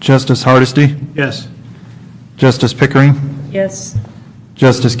 Justice Hardesty? Yes. Justice Pickering? Yes.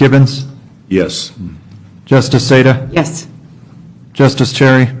 Justice Gibbons? Yes. Justice Seda? Yes. Justice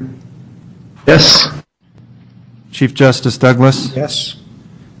Cherry? Yes. Chief Justice Douglas? Yes.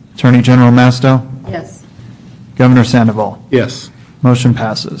 Attorney General Masto? Yes. Governor Sandoval? Yes. Motion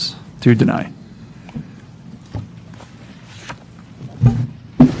passes to deny.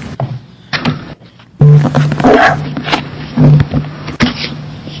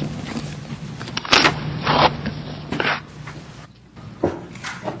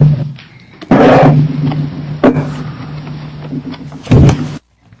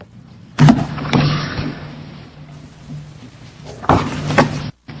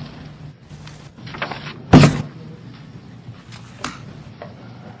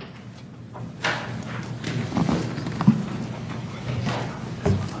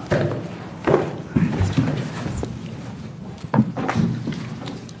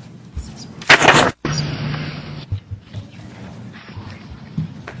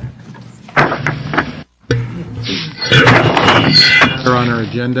 matter on our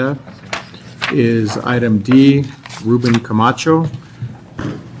agenda is item D, Ruben Camacho,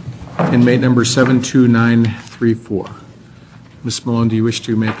 inmate number 72934. Ms. Malone, do you wish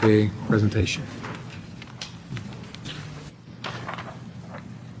to make a presentation?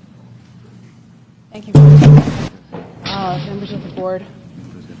 Thank you, members of the board.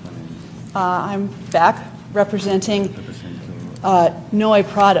 I'm back representing Noe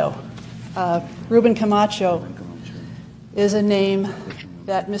Prado. Ruben Camacho is a name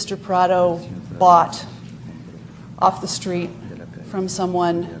that Mr. Prado bought off the street from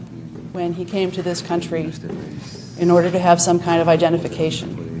someone when he came to this country in order to have some kind of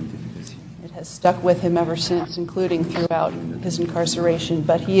identification. It has stuck with him ever since, including throughout his incarceration,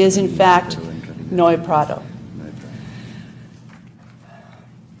 but he is in fact Noe Prado.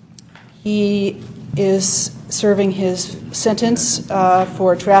 He is serving his sentence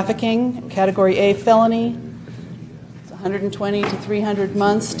for trafficking, Category A felony. It's 120 to 300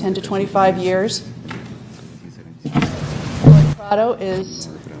 months, 10 to 25 years. Noe Prado is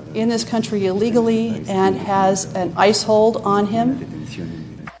in this country illegally and has an ICE hold on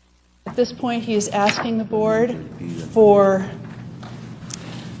him. At this point, he is asking the board for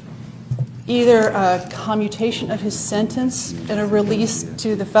either a commutation of his sentence and a release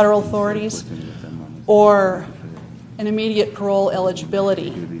to the federal authorities, or an immediate parole eligibility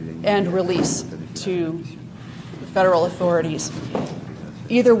and release to the federal authorities.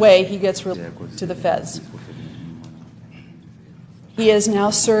 Either way, he gets released to the feds. He has now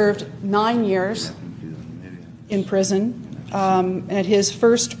served 9 years in prison. At his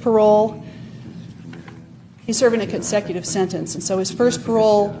first parole, he's serving a consecutive sentence, and so his first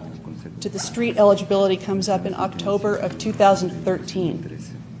parole to the street eligibility comes up in October of 2013.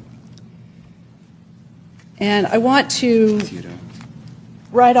 And I want to,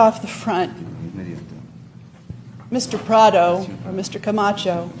 right off the front, Mr. Prado, or Mr.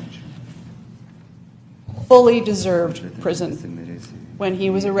 Camacho, fully deserved prison when he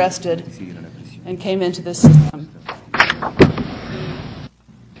was arrested and came into the system.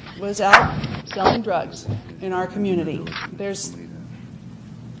 He was out selling drugs in our community. There's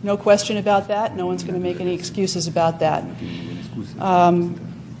no question about that. No one's going to make any excuses about that.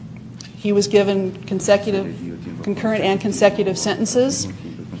 He was given concurrent and consecutive sentences.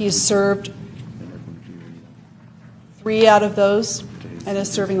 He's served 3 out of those and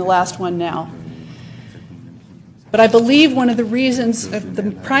is serving the last one now. But I believe one of the reasons,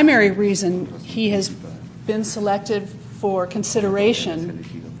 the primary reason he has been selected for consideration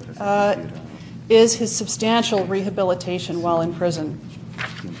is his substantial rehabilitation while in prison.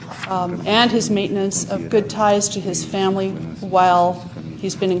 And his maintenance of good ties to his family while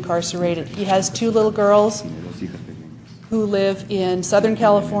he's been incarcerated. He has 2 little girls who live in Southern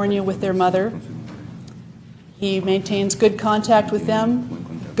California with their mother. He maintains good contact with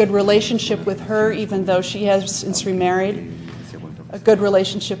them, good relationship with her, even though she has since remarried, a good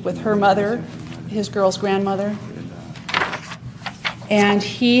relationship with her mother, his girl's grandmother. And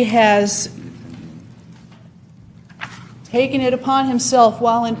he has taken it upon himself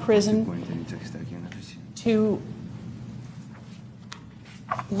while in prison to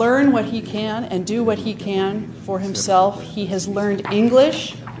learn what he can and do what he can for himself. He has learned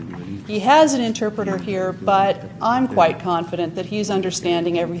English. He has an interpreter here, but I'm quite confident that he's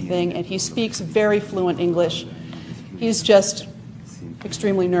understanding everything, and he speaks very fluent English. He's just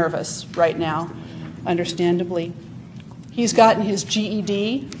extremely nervous right now, understandably. He's gotten his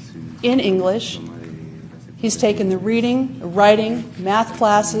GED in English. He's taken the reading, writing, math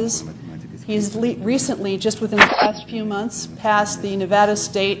classes. He's recently, just within the past few months, passed the Nevada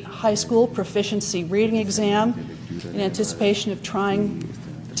State High School Proficiency Reading Exam in anticipation of trying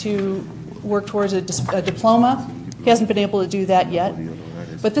to work towards a diploma. He hasn't been able to do that yet.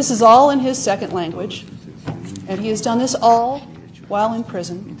 But this is all in his second language, and he has done this all while in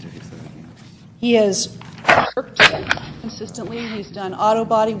prison. He has worked consistently. He's done auto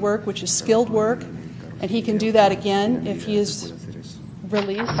body work, which is skilled work, and he can do that again if he is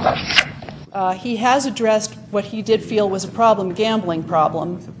released. He has addressed what he did feel was a problem, gambling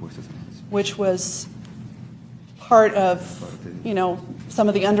problem, which was part of, some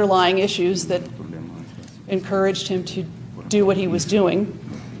of the underlying issues that encouraged him to do what he was doing.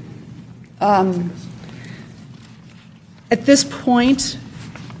 At this point,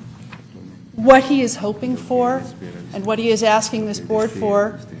 what he is hoping for and what he is asking this board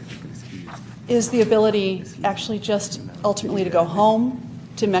for is the ability actually just ultimately to go home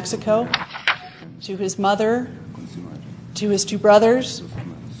to Mexico, to his mother, to his 2 brothers,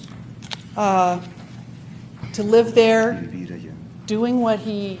 to live there, doing what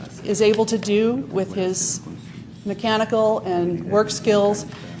he is able to do with his mechanical and work skills,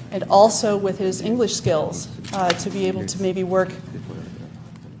 and also with his English skills to be able to maybe work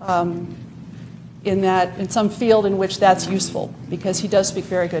in some field in which that's useful, because he does speak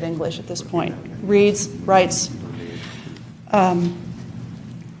very good English at this point. Reads, writes.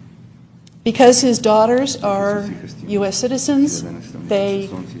 Because his daughters are U.S. citizens, they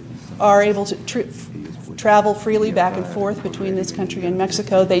are able to travel freely back and forth between this country and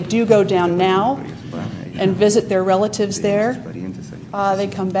Mexico. They do go down now and visit their relatives there. They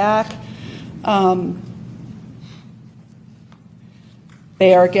come back.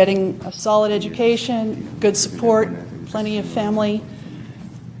 They are getting a solid education, good support, plenty of family.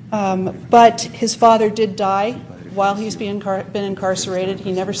 But his father did die while he's been incarcerated.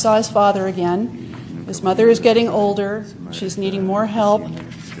 He never saw his father again. His mother is getting older. She's needing more help.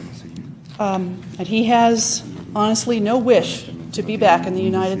 And he has, honestly, no wish to be back in the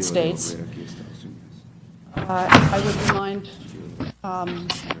United States. I would remind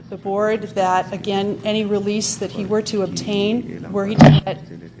the board that, again, any release that he were to obtain, were he to get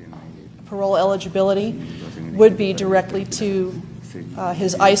parole eligibility, would be directly to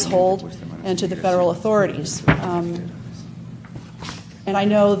his ICE hold and to the federal authorities. And I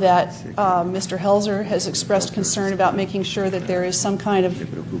know that Mr. Helzer has expressed concern about making sure that there is some kind of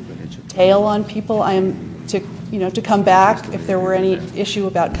tail on people. To come back, if there were any issue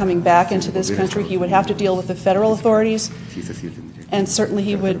about coming back into this country, he would have to deal with the federal authorities, and certainly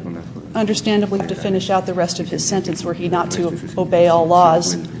he would understandably have to finish out the rest of his sentence were he not to obey all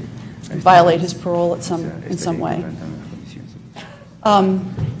laws and violate his parole in some way.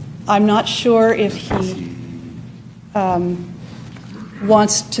 I'm not sure if he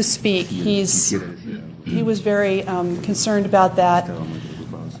wants to speak. He was very concerned about that.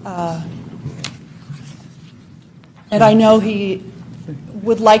 And I know he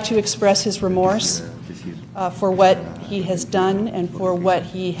would like to express his remorse for what he has done and for what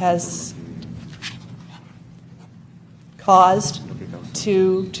he has caused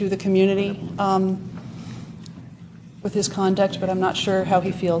to the community with his conduct, but I'm not sure how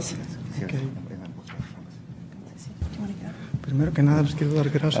he feels.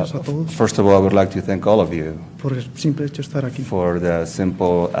 First of all, I would like to thank all of you for the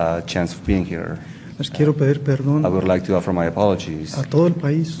simple chance of being here. I would like to offer my apologies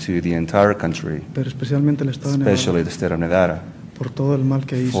to the entire country, especially the state of Nevada,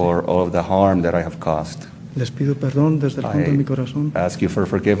 for all of the harm that I have caused. I ask you for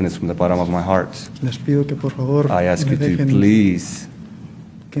forgiveness from the bottom of my heart. I ask you to please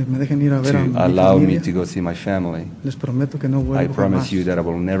allow me to go see my family. I promise you that I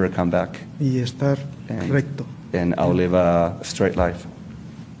will never come back, and I'll live a straight life.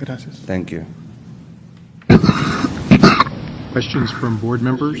 Thank you. Questions from board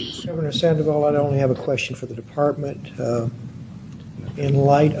members? Governor Sandoval, I only have a question for the department. In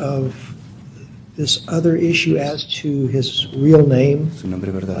light of this other issue as to his real name,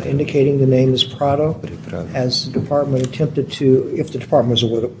 indicating the name is Prado, has the department attempted to, if the department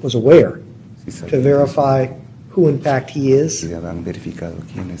was aware, to verify who in fact he is?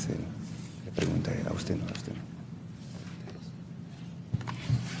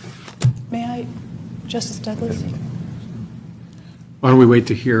 May I, Justice Douglas? Why don't we wait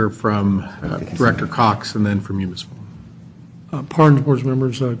to hear from Director Cox and then from you, Ms. Vaughn. Pardon, board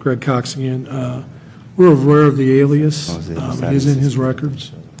members, Greg Cox again. We're aware of the alias. It is in his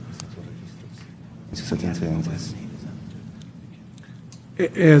records.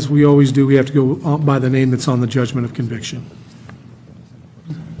 As we always do, we have to go by the name that's on the judgment of conviction.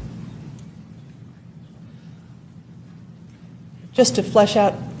 Just to flesh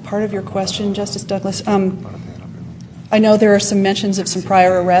out part of your question, Justice Douglas, I know there are some mentions of some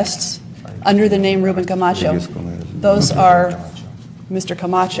prior arrests under the name Ruben Camacho. Those are Mr.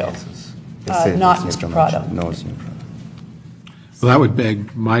 Camacho, not Mr. Prado. Well, that would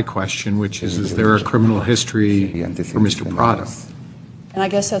beg my question, which is there a criminal history for Mr. Prado? And I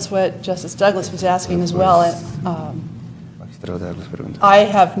guess that's what Justice Douglas was asking as well. I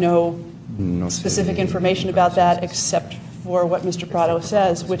have no specific information about that except for what Mr. Prado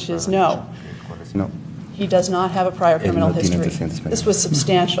says, which is no. He does not have a prior criminal history. This was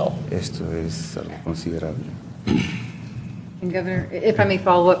substantial. And Governor, if I may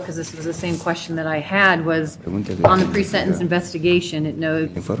follow up, because this was the same question that I had, was on the pre-sentence investigation, it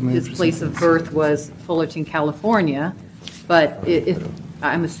notes his place of birth was Fullerton, California, but if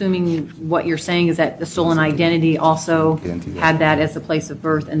I'm assuming what you're saying is that the stolen identity also had that as the place of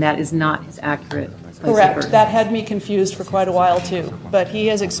birth, and that is not his accurate place of birth. Correct. That had me confused for quite a while, too. But he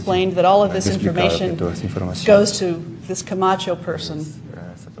has explained that all of this information goes to this Camacho person.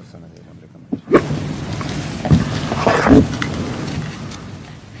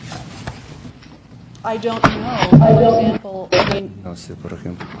 I don't know. For example, I mean, No sé, por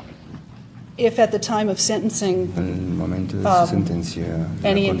ejemplo, if at the time of sentencing, en el momento de su sentencia, la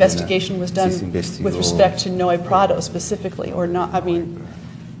any condena, investigation was done si se investigó, with respect to Noe Prado specifically, or not. I mean,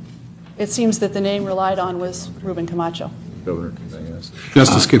 it seems that the name relied on was Ruben Camacho. Governor, can I ask?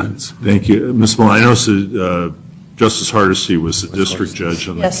 Justice Gibbons. Thank you. Ms. Muller, I noticed that Justice Hardesty was the district judge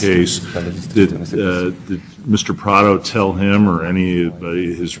on the Yes. case. Did Mr. Prado tell him or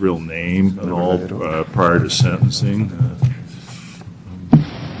anybody his real name at all prior to sentencing?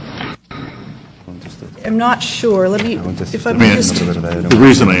 I'm not sure. Let me, if I I may mean, just... the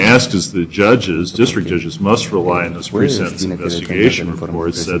reason I ask is the judges, district judges, must rely on those pre-sentence investigation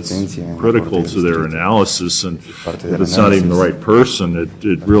reports. That's critical to their analysis, and if it's not even the right person,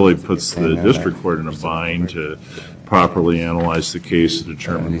 it really puts the district court in a bind to properly analyze the case to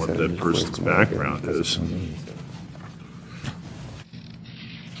determine what that person's background is.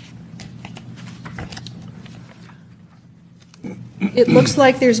 It looks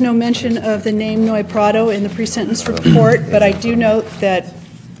like there's no mention of the name Noe Prado in the pre-sentence report, but I do note that,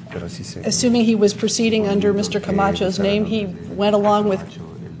 assuming he was proceeding under Mr. Camacho's name, he went along with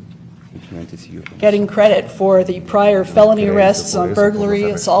getting credit for the prior felony arrests on burglary,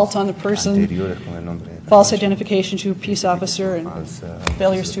 assault on a person, false identification to a peace officer, and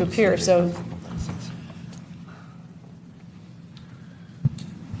failures to appear. So,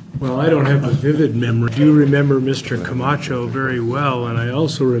 Well, I don't have a vivid memory. I do remember Mr. Camacho very well, and I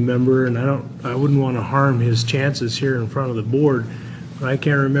also remember, and I wouldn't want to harm his chances here in front of the board, but I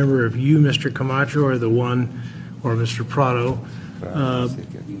can't remember if you, Mr. Camacho, are the one, or Mr. Prado,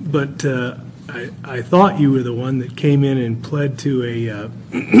 but I thought you were the one that came in and pled to a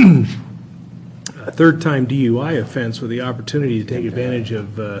third-time DUI offense with the opportunity to take advantage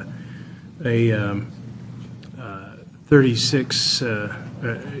of a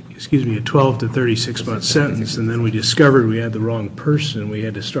 12 to 36 month sentence, and then we discovered we had the wrong person and we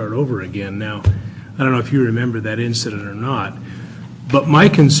had to start over again. Now, I don't know if you remember that incident or not, but my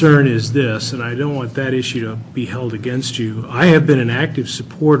concern is this, and I don't want that issue to be held against you. I have been an active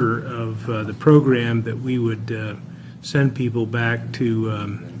supporter of the program that we would send people back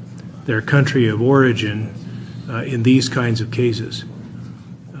to their country of origin in these kinds of cases.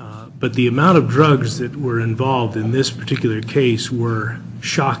 But the amount of drugs that were involved in this particular case were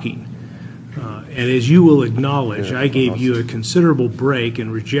shocking. And as you will acknowledge, I gave you a considerable break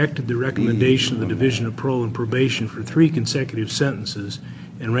and rejected the recommendation of the Division of Parole and Probation for 3 consecutive sentences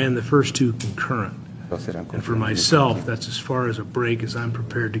and ran the first 2 concurrent. And for myself, that's as far as a break as I'm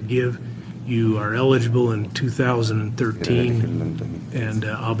prepared to give. You are eligible in 2013, and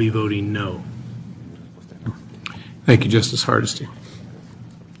I'll be voting no. Thank you, Justice Hardesty.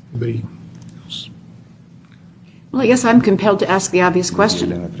 Anybody else? Well, I guess I'm compelled to ask the obvious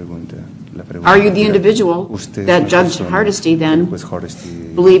question. Are you the individual that Judge Hardesty then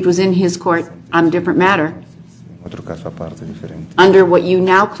believed was in his court on a different matter under what you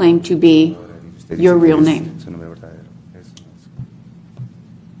now claim to be your real name?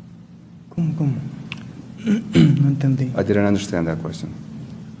 I didn't understand that question.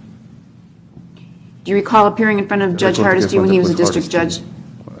 Do you recall appearing in front of Judge Hardesty when he was a district judge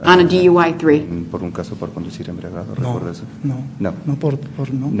on a DUI 3? Por un caso por conducir embriagado, No, ¿recuerda eso? no. No. No por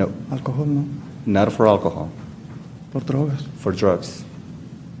no. No. Alcohol no. Not for alcohol. Por drogas. For drugs.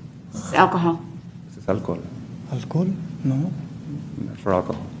 Alcohol. This is alcohol. Alcohol no. Not for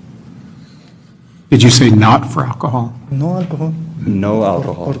alcohol. Did you say not for alcohol? No alcohol. No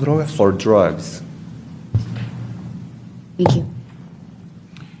alcohol. Por drogas. For drugs. Thank you.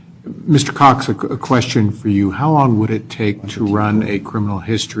 Mr. Cox, a question for you. How long would it take to run a criminal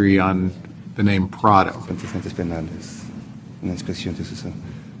history on the name Prado? Antecedentes penales. Una inspección de sus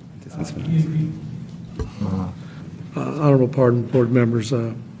antecedentes penales. Honorable pardon, board members,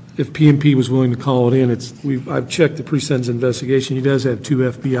 if P&P was willing to call it in, I've checked the pre-sentence investigation. He does have 2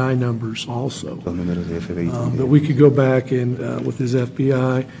 FBI numbers also. But we could go back and with his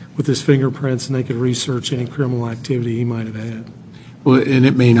FBI, with his fingerprints, and they could research any criminal activity he might have had. Well, and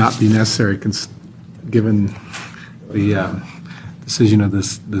it may not be necessary given the decision of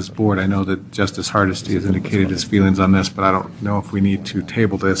this board. I know that Justice Hardesty has indicated his feelings on this, but I don't know if we need to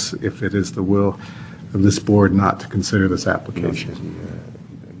table this if it is the will of this board not to consider this application.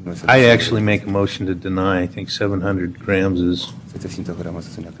 I actually make a motion to deny. I think 700 grams is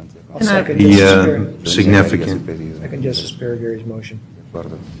significant. Second Justice Perrigary's motion.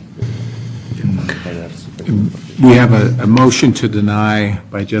 We have a motion to deny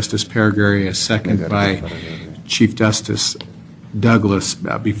by Justice Perrigary, a second by Chief Justice Douglas.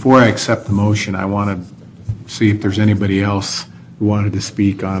 Before I accept the motion, I want to see if there's anybody else who wanted to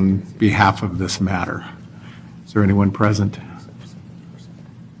speak on behalf of this matter. Is there anyone present?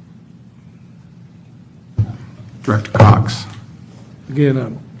 Director Cox.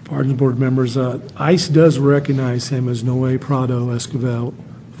 Again, pardon the board members, ICE does recognize him as Noe Prado Esquivel,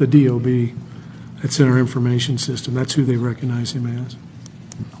 the DOB. That's in our information system. That's who they recognize him as.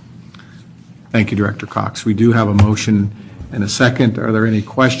 Thank you, Director Cox. We do have a motion and a second. Are there any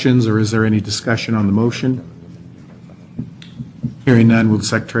questions or is there any discussion on the motion? Hearing none, will the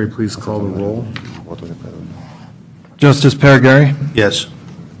Secretary please call the roll? Justice Perigari? Yes.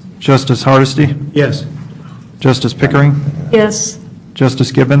 Justice Hardesty? Yes. Justice Pickering? Yes.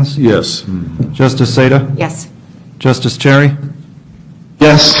 Justice Gibbons? Yes. Justice Seda? Yes. Justice Cherry?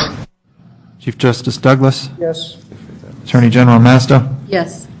 Yes. Chief Justice Douglas? Yes. Attorney General Masto?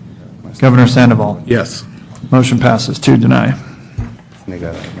 Yes. Governor Sandoval? Yes. Motion passes to deny.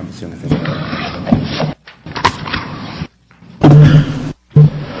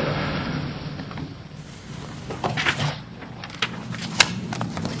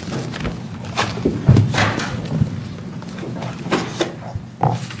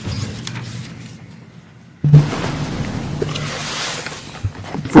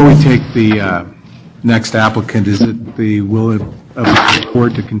 Before we take the next applicant, is it the will of the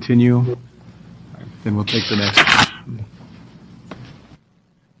board to continue? Then we'll take the next.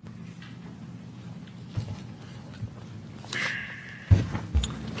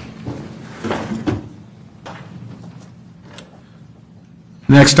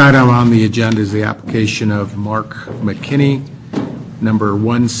 Next item on the agenda is the application of Mark McKinney, number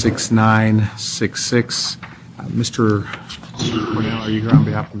 16966. Mr. Cornell, are you here on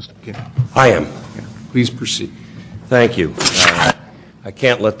behalf of Mr. McKinney? I am. Please proceed. Thank you. I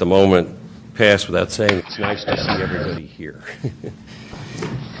can't let the moment pass without saying it's nice to see everybody here.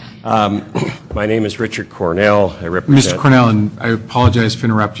 My name is Richard Cornell. I represent... Mr. Cornell, and I apologize for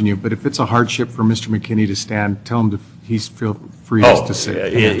interrupting you, but if it's a hardship for Mr. McKinney to stand, tell him he's feel free to sit.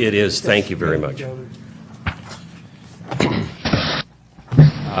 It is. Thank you very much.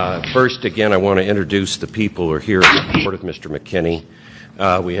 First, again, I want to introduce the people who are here in support of Mr. McKinney.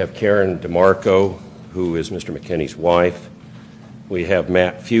 We have Karen DeMarco, who is Mr. McKinney's wife. We have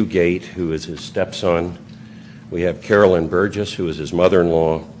Matt Fugate, who is his stepson. We have Carolyn Burgess, who is his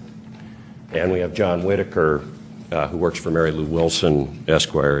mother-in-law. And we have John Whitaker, who works for Mary Lou Wilson,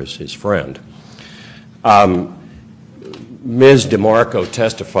 Esquire, as his friend. Ms. DeMarco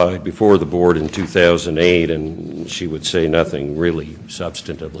testified before the board in 2008, and she would say nothing really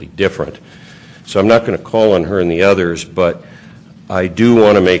substantively different. So I'm not going to call on her and the others, but I do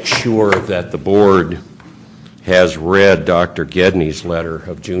want to make sure that the board has read Dr. Gedney's letter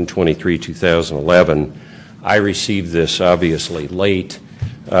of June 23, 2011. I received this obviously late.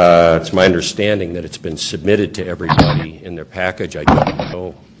 It's my understanding that it's been submitted to everybody in their package. I don't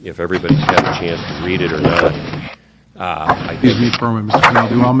know if everybody's had a chance to read it or not. Excuse me for a moment, Mr. Cornell.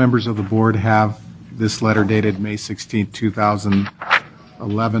 Do all members of the board have this letter dated May 16,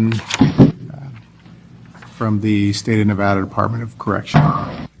 2011 from the State of Nevada Department of Correction?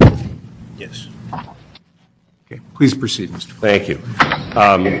 Yes. Okay, please proceed, Mr. Thank you.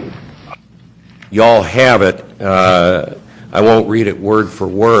 You all have it. I won't read it word for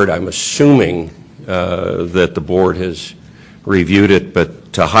word. I'm assuming that the board has reviewed it,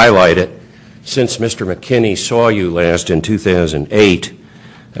 but to highlight it, since Mr. McKinney saw you last in 2008,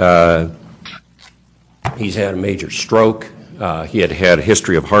 he's had a major stroke. He had had a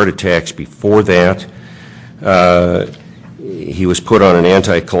history of heart attacks before that. He was put on an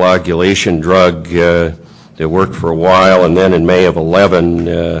anticoagulation drug that worked for a while, and then in May of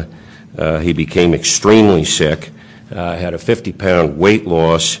 11, he became extremely sick, had a 50-pound weight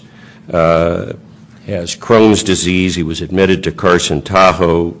loss, has Crohn's disease. He was admitted to Carson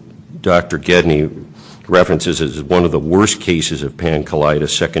Tahoe. Dr. Gedney references it as one of the worst cases of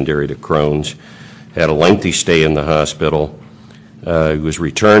pancolitis secondary to Crohn's. Had a lengthy stay in the hospital. He was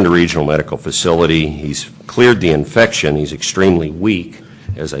returned to regional medical facility. He's cleared the infection. He's extremely weak,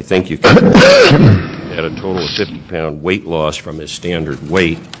 as I think you can had a total of 50-pound weight loss from his standard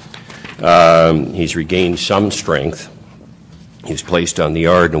weight. He's regained some strength. He was placed on the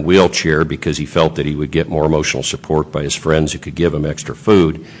yard in a wheelchair because he felt that he would get more emotional support by his friends who could give him extra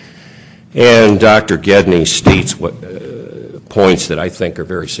food. And Dr. Gedney states points that I think are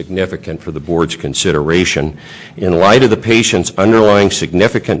very significant for the board's consideration. In light of the patient's underlying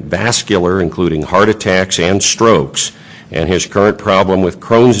significant vascular, including heart attacks and strokes, and his current problem with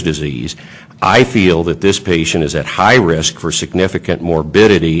Crohn's disease, I feel that this patient is at high risk for significant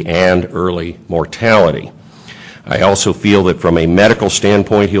morbidity and early mortality. I also feel that from a medical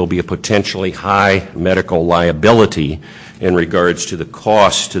standpoint, he'll be a potentially high medical liability in regards to the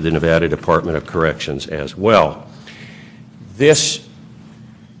costs to the Nevada Department of Corrections as well. This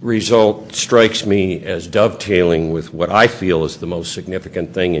result strikes me as dovetailing with what I feel is the most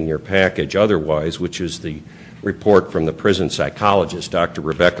significant thing in your package otherwise, which is the report from the prison psychologist, Dr.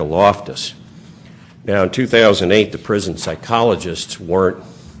 Rebecca Loftus. Now, in 2008, the prison psychologists weren't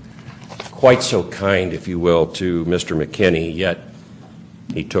quite so kind, if you will, to Mr. McKinney, yet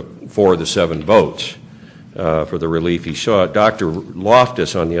he took 4 of the 7 votes for the relief he sought. Dr.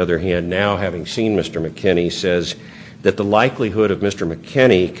 Loftus, on the other hand, now having seen Mr. McKinney, says that the likelihood of Mr.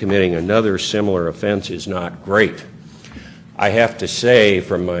 McKinney committing another similar offense is not great. I have to say,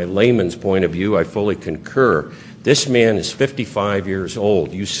 from my layman's point of view, I fully concur. This man is 55 years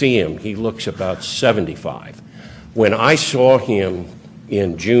old. You see him, he looks about 75. When I saw him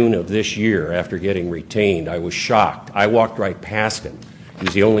in June of this year after getting retained, I was shocked. I walked right past him. He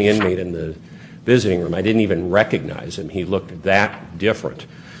was the only inmate in the visiting room. I didn't even recognize him. He looked that different.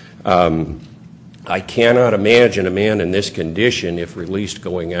 I cannot imagine a man in this condition, if released,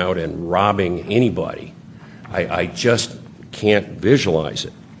 going out and robbing anybody. I just can't visualize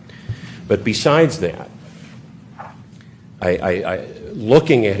it. But besides that,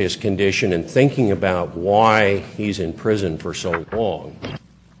 looking at his condition and thinking about why he's in prison for so long,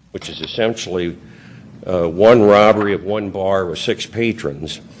 which is essentially 1 robbery of 1 bar with 6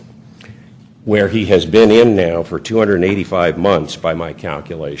 patrons, where he has been in now for 285 months by my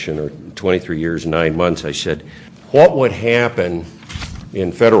calculation, or 23 years, 9 months, I said, what would happen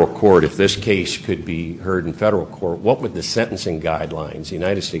in federal court if this case could be heard in federal court? What would the sentencing guidelines, the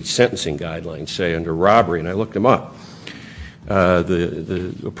United States sentencing guidelines, say under robbery? And I looked them up.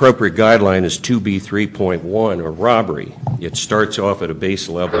 The appropriate guideline is 2B3.1, or robbery. It starts off at a base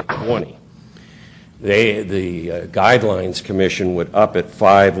level of 20. The Guidelines Commission would up at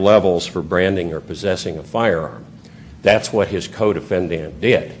 5 levels for branding or possessing a firearm. That's what his co-defendant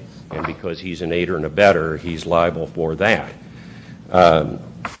did. And because he's an aider and abettor, he's liable for that.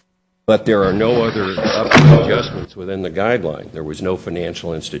 But there are no other adjustments within the guideline. There was no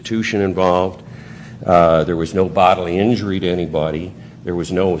financial institution involved. There was no bodily injury to anybody. There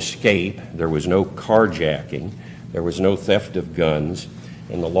was no escape. There was no carjacking. There was no theft of guns.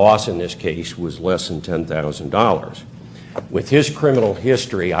 And the loss in this case was less than $10,000. With his criminal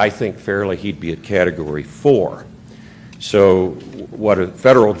history, I think fairly he'd be at Category 4. So what a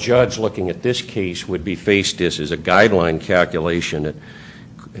federal judge looking at this case would be faced is a guideline calculation at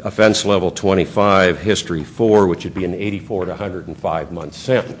offense level 25, history 4, which would be an 84 to 105 month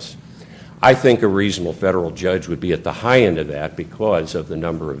sentence. I think a reasonable federal judge would be at the high end of that because of the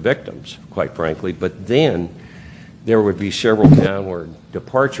number of victims, quite frankly. But then there would be several downward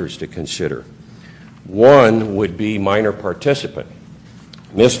departures to consider. One would be minor participant.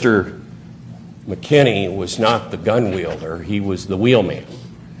 Mr. McKinney was not the gun wielder, he was the wheelman.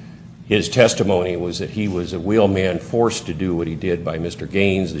 His testimony was that he was a wheelman forced to do what he did by Mr.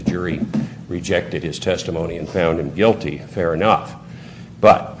 Gaines. The jury rejected his testimony and found him guilty, fair enough.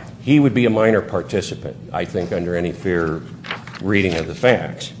 But he would be a minor participant, I think, under any fair reading of the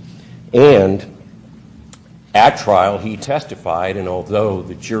facts. And at trial, he testified, and although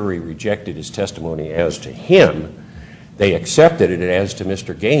the jury rejected his testimony as to him, they accepted it as to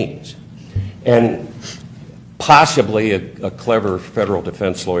Mr. Gaines. And possibly a clever federal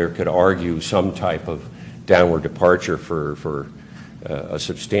defense lawyer could argue some type of downward departure for a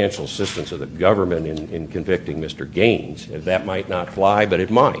substantial assistance of the government in convicting Mr. Gaines. That might not fly, but it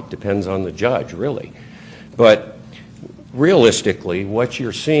might. Depends on the judge, really. But realistically, what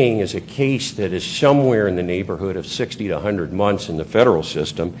you're seeing is a case that is somewhere in the neighborhood of 60 to 100 months in the federal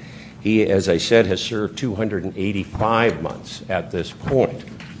system. He, as I said, has served 285 months at this point.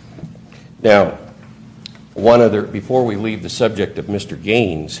 Now, before we leave the subject of Mr.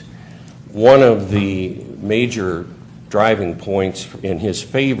 Gaines, one of the major driving points in his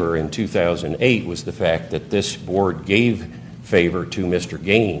favor in 2008 was the fact that this board gave favor to Mr.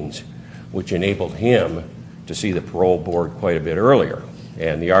 Gaines, which enabled him to see the parole board quite a bit earlier.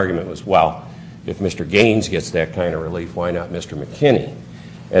 And the argument was, well, if Mr. Gaines gets that kind of relief, why not Mr. McKinney?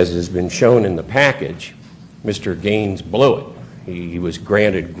 As has been shown in the package, Mr. Gaines blew it. He was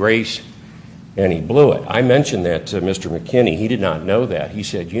granted grace, and he blew it. I mentioned that to Mr. McKinney. He did not know that. He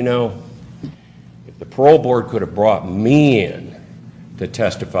said, you know, if the parole board could have brought me in to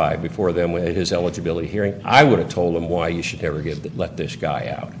testify before them at his eligibility hearing, I would have told them why you should never let this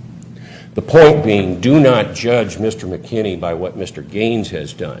guy out. The point being, do not judge Mr. McKinney by what Mr. Gaines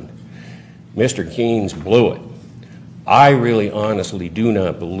has done. Mr. Gaines blew it. I really honestly do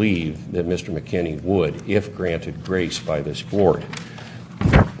not believe that Mr. McKinney would, if granted grace by this board.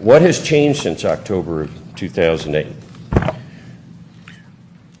 What has changed since October of 2008?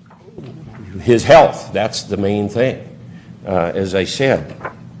 his health. That's the main thing. As I said,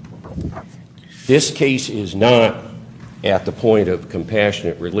 this case is not at the point of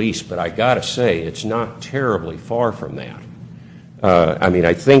compassionate release, but I got to say, it's not terribly far from that. I mean,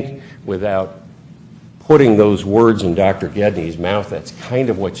 I think without putting those words in Dr. Gedney's mouth, that's kind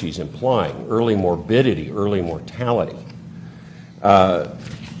of what she's implying: early morbidity, early mortality.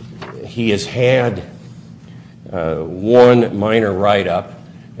 He has had one minor write-up,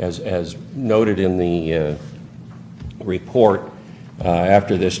 as noted in the report.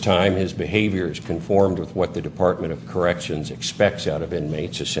 After this time, his behavior is conformed with what the Department of Corrections expects out of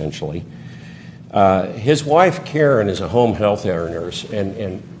inmates, essentially. His wife, Karen, is a home health care nurse,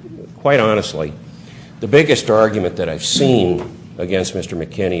 and quite honestly, the biggest argument that I've seen against Mr.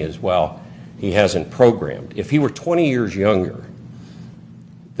 McKinney is, well, he hasn't programmed. If he were 20 years younger,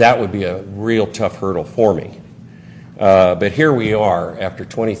 that would be a real tough hurdle for me. But here we are, after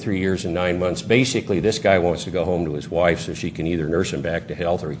 23 years and 9 months. Basically, this guy wants to go home to his wife so she can either nurse him back to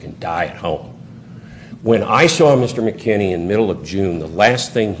health or he can die at home. When I saw Mr. McKinney in the middle of June, the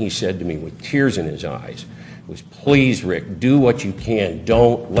last thing he said to me with tears in his eyes was, "Please, Rick, do what you can.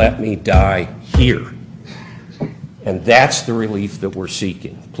 Don't let me die here." And that's the relief that we're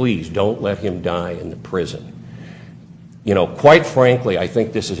seeking. Please, don't let him die in the prison. You know, quite frankly, I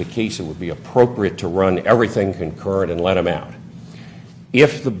think this is a case that would be appropriate to run everything concurrent and let him out.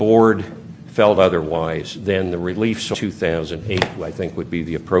 If the board felt otherwise, then the relief 2008, I think, would be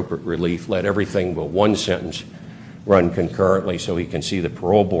the appropriate relief. Let everything but one sentence run concurrently so he can see the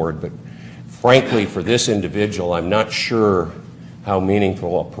parole board. But frankly, for this individual, I'm not sure how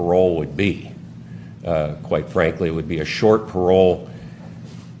meaningful a parole would be. Quite frankly, it would be a short parole.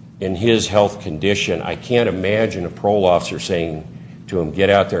 In his health condition, I can't imagine a parole officer saying to him, "Get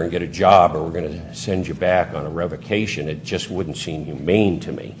out there and get a job or we're going to send you back on a revocation." It just wouldn't seem humane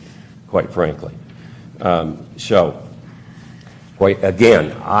to me, quite frankly.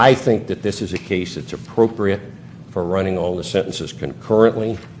 Again, I think that this is a case that's appropriate for running all the sentences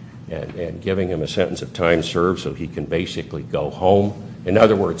concurrently and giving him a sentence of time served so he can basically go home. In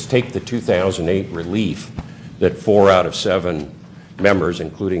other words, take the 2008 relief that 4 out of 7 members,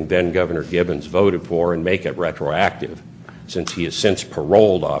 including then Governor Gibbons, voted for, and make it retroactive, since he has since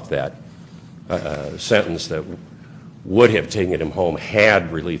paroled off that sentence that would have taken him home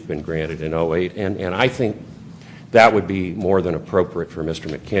had relief been granted in 2008. And I think that would be more than appropriate for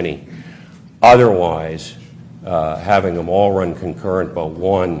Mr. McKinney. Otherwise, having them all run concurrent but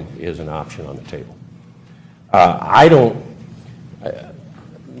one is an option on the table.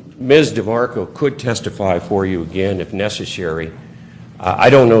 Ms. DeMarco could testify for you again if necessary.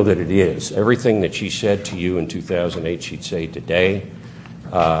 I don't know that it is. Everything that she said to you in 2008, she'd say today.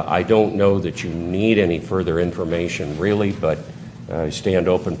 I don't know that you need any further information, really, but I stand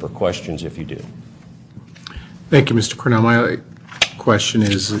open for questions if you do. Thank you, Mr. Cornell. My question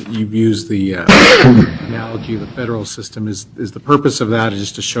is, you've used the analogy of the federal system. Is the purpose of that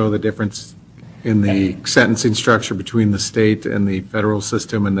just to show the difference in the sentencing structure between the state and the federal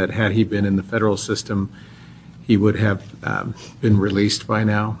system, and that had he been in the federal system, he would have been released by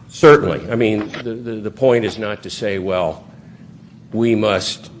now? Certainly. I mean, the point is not to say, well, we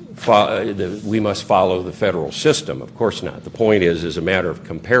must follow the federal system. Of course not. The point is, as a matter of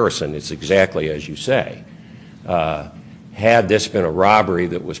comparison, it's exactly as you say. Had this been a robbery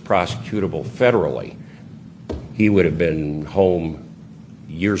that was prosecutable federally, he would have been home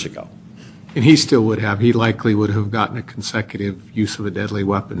years ago. And he still would have. He likely would have gotten a consecutive use of a deadly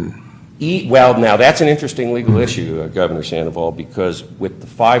weapon. Well, now, that's an interesting legal issue, Governor Sandoval, because with the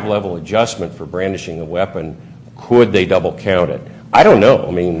 5-level adjustment for brandishing a weapon, could they double count it? I don't know.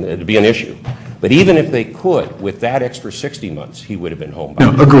 I mean, it'd be an issue. But even if they could, with that extra 60 months, he would have been home by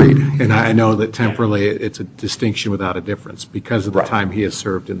now. Agreed. And I know that temporally it's a distinction without a difference because of the time he has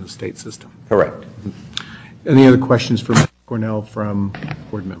served in the state system. Correct. Any other questions for Mr. Cornell from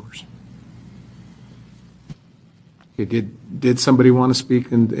board members? Okay, did somebody want to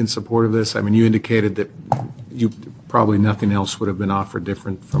speak in support of this? I mean, you indicated that probably nothing else would have been offered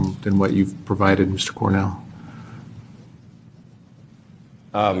different than what you've provided, Mr. Cornell.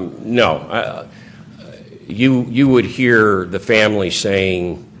 No. You would hear the family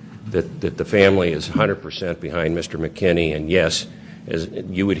saying that the family is 100% behind Mr. McKinney, and yes, as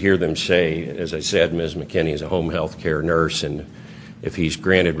you would hear them say, as I said, Ms. McKinney is a home health care nurse, and if he's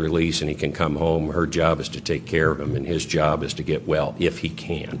granted release and he can come home, her job is to take care of him, and his job is to get well if he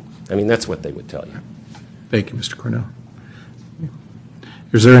can. I mean, that's what they would tell you. Thank you, Mr. Cornell.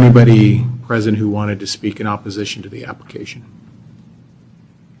 Is there anybody present who wanted to speak in opposition to the application?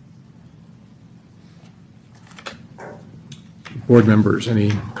 Board members,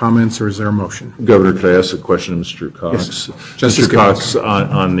 any comments or is there a motion? Governor, could I ask a question of Mr. Cox? Yes. Justice Mr. Cox,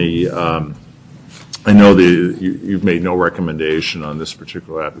 on the, I know you've made no recommendation on this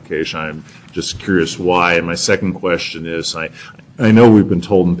particular application. I'm just curious why. And my second question is, I know we've been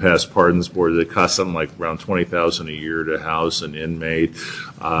told in past pardons board that it costs something like around $20,000 a year to house an inmate.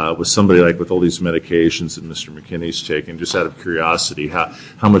 With somebody like with all these medications that Mr. McKinney's taking, just out of curiosity,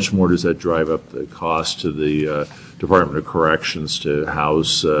 how much more does that drive up the cost to the Department of Corrections to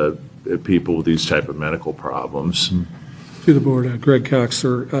house people with these type of medical problems? To the board, Greg Cox,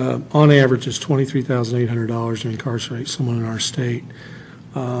 sir. On average, it's $23,800 to incarcerate someone in our state.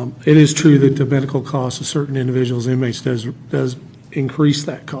 It is true that the medical cost of certain individuals, inmates, does increase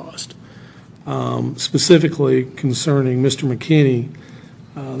that cost. Specifically concerning Mr. McKinney,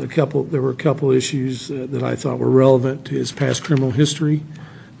 there were a couple issues that I thought were relevant to his past criminal history,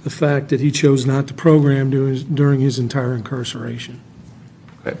 the fact that he chose not to program during his entire incarceration.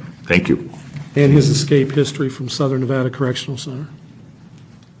 Okay, thank you. And his escape history from Southern Nevada Correctional Center.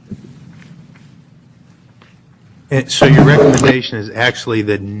 And so your recommendation is actually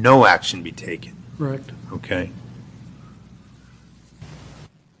that no action be taken? Correct. Okay.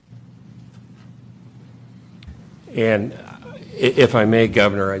 And if I may,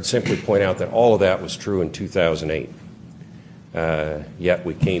 Governor, I'd simply point out that all of that was true in 2008, yet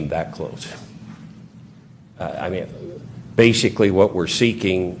we came that close. I mean, basically what we're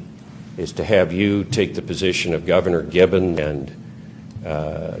seeking is to have you take the position of Governor Gibbon and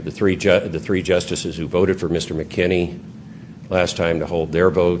the three justices who voted for Mr. McKinney last time to hold their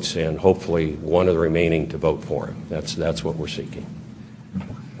votes, and hopefully one of the remaining to vote for him. That's what we're seeking.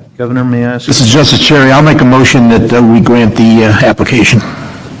 Governor, may I ask? This is Justice Cherry. I'll make a motion that we grant the application.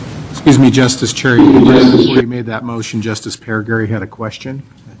 Excuse me, Justice Cherry. Before you made that motion, Justice Perigary had a question.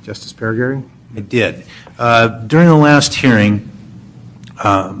 Justice Perigary? I did. During the last hearing,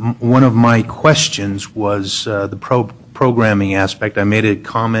 one of my questions was the programming aspect. I made a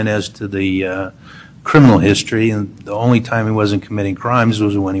comment as to the criminal history, and the only time he wasn't committing crimes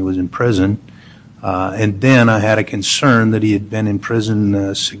was when he was in prison. And then I had a concern that he had been in prison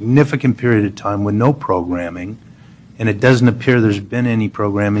a significant period of time with no programming, and it doesn't appear there's been any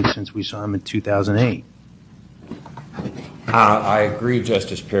programming since we saw him in 2008. I agree,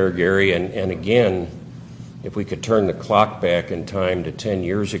 Justice Perigary, and again, if we could turn the clock back in time to 10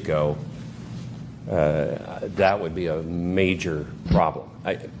 years ago, that would be a major problem.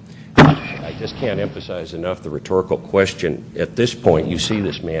 I just can't emphasize enough the rhetorical question. At this point, you see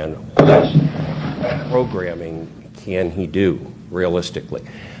this man, what programming can he do realistically?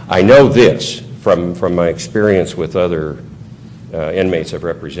 I know this from my experience with other inmates I've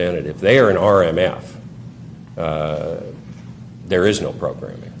represented. If they are an RMF, there is no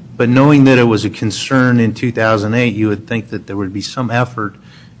programming. But knowing that it was a concern in 2008, you would think that there would be some effort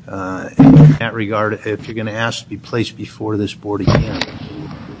in that regard if you're going to ask to be placed before this board again.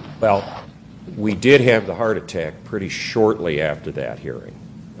 Well, we did have the heart attack pretty shortly after that hearing.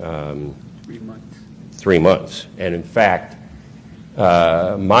 3 months. 3 months. And in fact,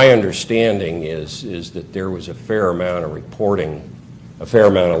 my understanding is that there was a fair amount of reporting, a fair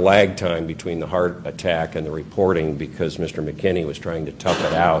amount of lag time between the heart attack and the reporting because Mr. McKinney was trying to tough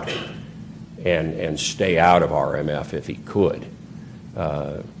it out and stay out of RMF if he could.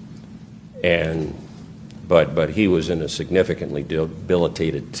 But he was in a significantly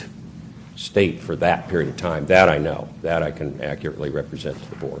debilitated state for that period of time. That I know. That I can accurately represent to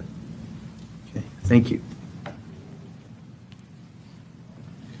the board. Okay. Thank you.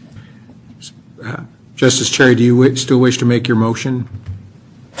 Justice Cherry, do you still wish to make your motion?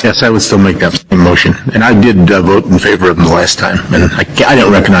 Yes, I would still make that same motion. And I did vote in favor of him the last time, and I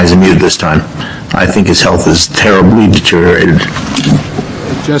didn't recognize him either this time. I think his health is terribly deteriorated.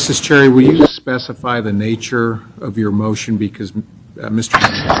 Justice Cherry, will you specify the nature of your motion because Mr.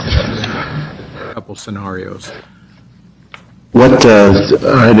 a couple scenarios. To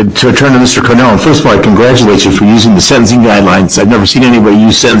turn to Mr. Cornell, first of all, I congratulate you for using the sentencing guidelines. I've never seen anybody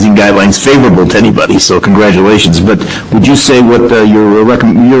use sentencing guidelines favorable to anybody, so congratulations. But would you say what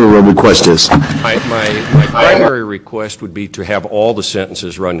your request is? My primary request would be to have all the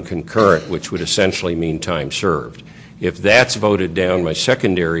sentences run concurrent, which would essentially mean time served. If that's voted down, my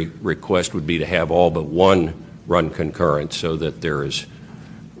secondary request would be to have all but one run concurrent so that there is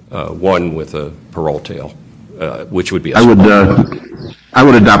one with a parole tail. Which would be I would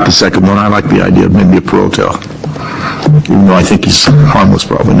adopt the second one. I like the idea of maybe a parole tail, even though I think he's harmless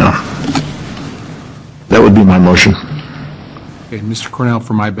probably now. That would be my motion. Okay, Mr. Cornell,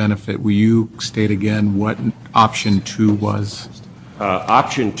 for my benefit, will you state again what option 2 was?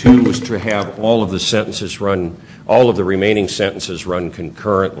 Option 2 was to have all of the remaining sentences run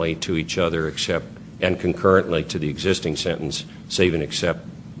concurrently to each other and concurrently to the existing sentence, save and except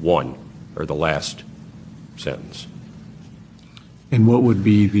one, or the last sentence. And what would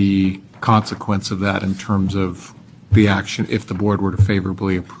be the consequence of that in terms of the action if the board were to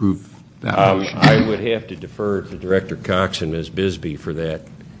favorably approve that motion? I would have to defer to Director Cox and Ms. Bisbee for that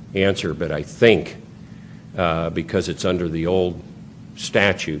answer, but I think because it's under the old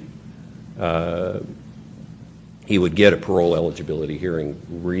statute, he would get a parole eligibility hearing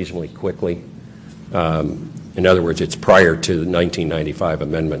reasonably quickly. In other words, it's prior to the 1995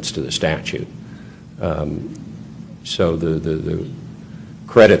 amendments to the statute. So the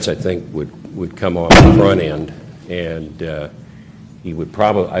credits, I think, would come off the front end, and he would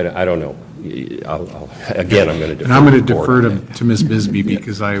probably, I don't know. Again, I'm going to defer. And I'm going to defer to Ms. Bisbee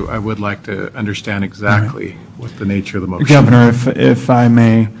because I would like to understand exactly what the nature of the motion is. Governor, if I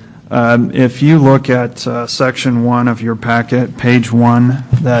may, if you look at Section 1 of your packet, page 1,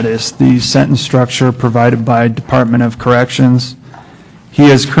 that is the sentence structure provided by Department of Corrections, he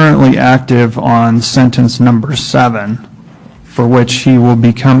is currently active on sentence number 7, for which he will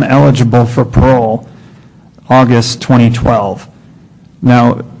become eligible for parole August 2012.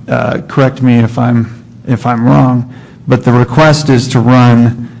 Now, correct me if I'm wrong, but the request is to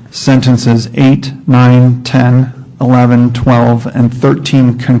run sentences 8, 9, 10, 11, 12, and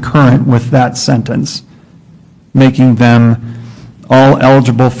 13 concurrent with that sentence, making them all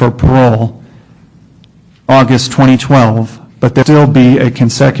eligible for parole August 2012, but there will still be a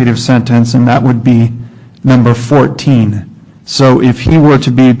consecutive sentence, and that would be number 14. So if he were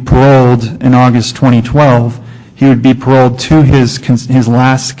to be paroled in August 2012, he would be paroled to his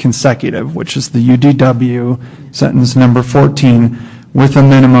last consecutive, which is the UDW sentence number 14, with a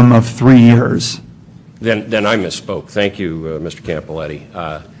minimum of 3 years. Then I misspoke. Thank you, Mr. Campoletti.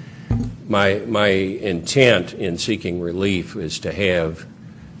 My intent in seeking relief is to have,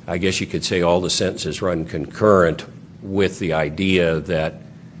 I guess you could say, all the sentences run concurrent with the idea that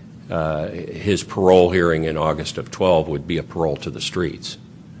his parole hearing in August of 12 would be a parole to the streets.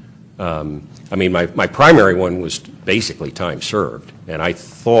 I mean, my primary one was basically time served, and I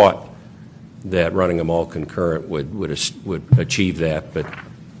thought that running them all concurrent would achieve that, but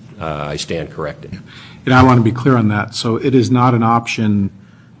I stand corrected. And I want to be clear on that. So it is not an option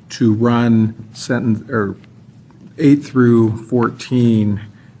to run 8 through 14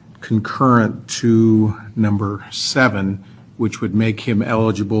 concurrent to number 7, which would make him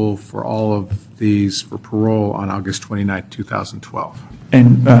eligible for all of these for parole on August 29, 2012.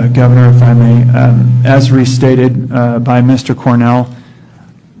 And Governor, if I may, as restated by Mr. Cornell,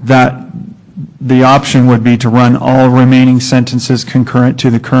 that the option would be to run all remaining sentences concurrent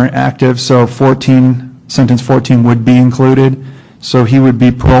to the current active, so sentence 14 would be included, so he would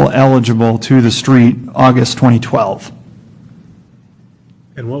be parole eligible to the street August 2012.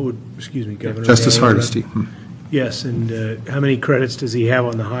 And what would, excuse me, Governor? Justice Hardesty. Yes, and how many credits does he have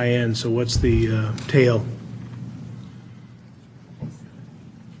on the high end? So what's the tail?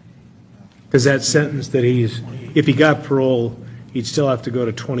 Because that sentence that if he got parole, he'd still have to go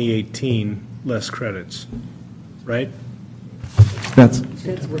to 2018, less credits, right? That's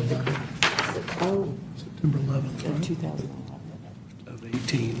September 11th, right? 2011. Of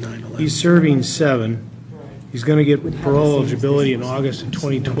 18, 9/11. He's serving 7. He's going to get parole eligibility in August of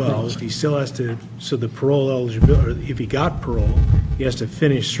 2012. He still has to, so the parole eligibility, if he got parole, he has to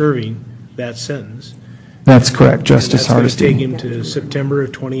finish serving that sentence. That's correct, Justice Hardesty. That's going to take him to September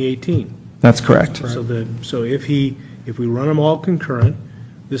of 2018. That's correct. So if we run them all concurrent,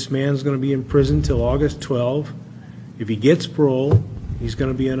 this man's going to be in prison till August 12. If he gets parole, he's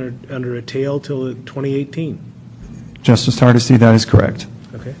going to be under a tail till 2018. Justice Hardesty, that is correct.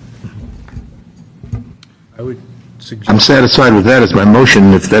 Okay. I would suggest. I'm satisfied with that as my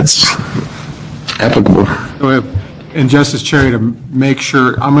motion, if that's applicable. And Justice Cherry, to make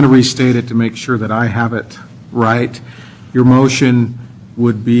sure, I'm going to restate it to make sure that I have it right. Your motion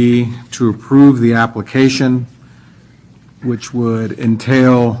would be to approve the application, which would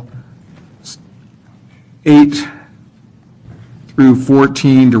entail 8 through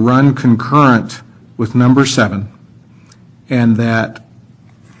 14 to run concurrent with number 7, and that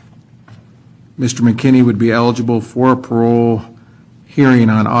Mr. McKinney would be eligible for a parole hearing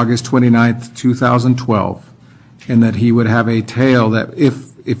on August 29th, 2012, and that he would have a tail that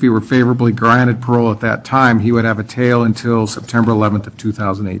if he were favorably granted parole at that time, he would have a tail until September 11th of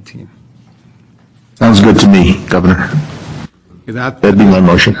 2018. Sounds good to me, Governor. Okay, that'd be my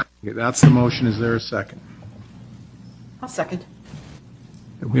motion. Okay, that's the motion. Is there a second? I'll second.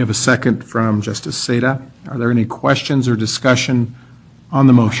 We have a second from Justice Seda. Are there any questions or discussion On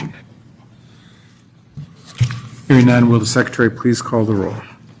the motion. Hearing none, will the Secretary please call the roll?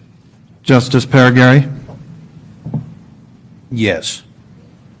 Justice Paragari, Yes.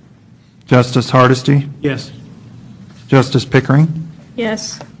 Justice Hardesty, Yes. Justice Pickering,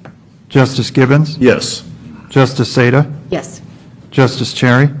 Yes. Justice Gibbons, Yes. Justice Seda, Yes. Justice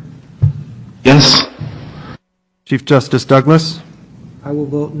Cherry, Yes. Chief Justice Douglas, I will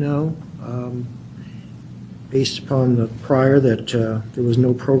vote no, based upon the prior that there was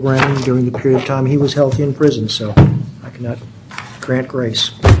no programming during the period of time he was healthy in prison, so I cannot grant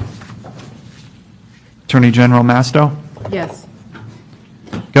grace. Attorney General Masto, Yes.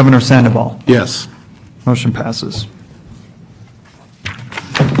 Governor Sandoval. Yes. Motion passes.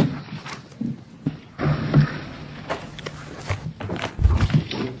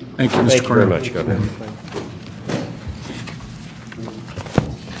 Thank you, Mr. Thank you very Cornell. much, Governor.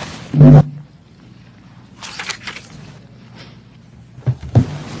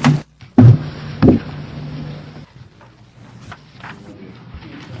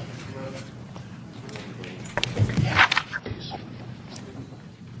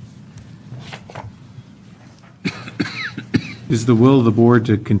 Is the will of the board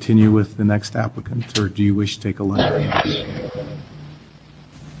to continue with the next applicant, or do you wish to take a lunch?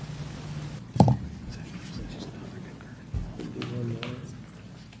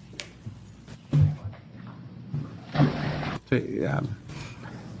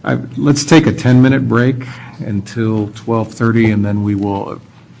 Let's take a 10-minute break until 12:30, and then we will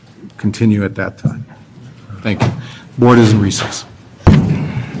continue at that time. Thank you. Board is in recess.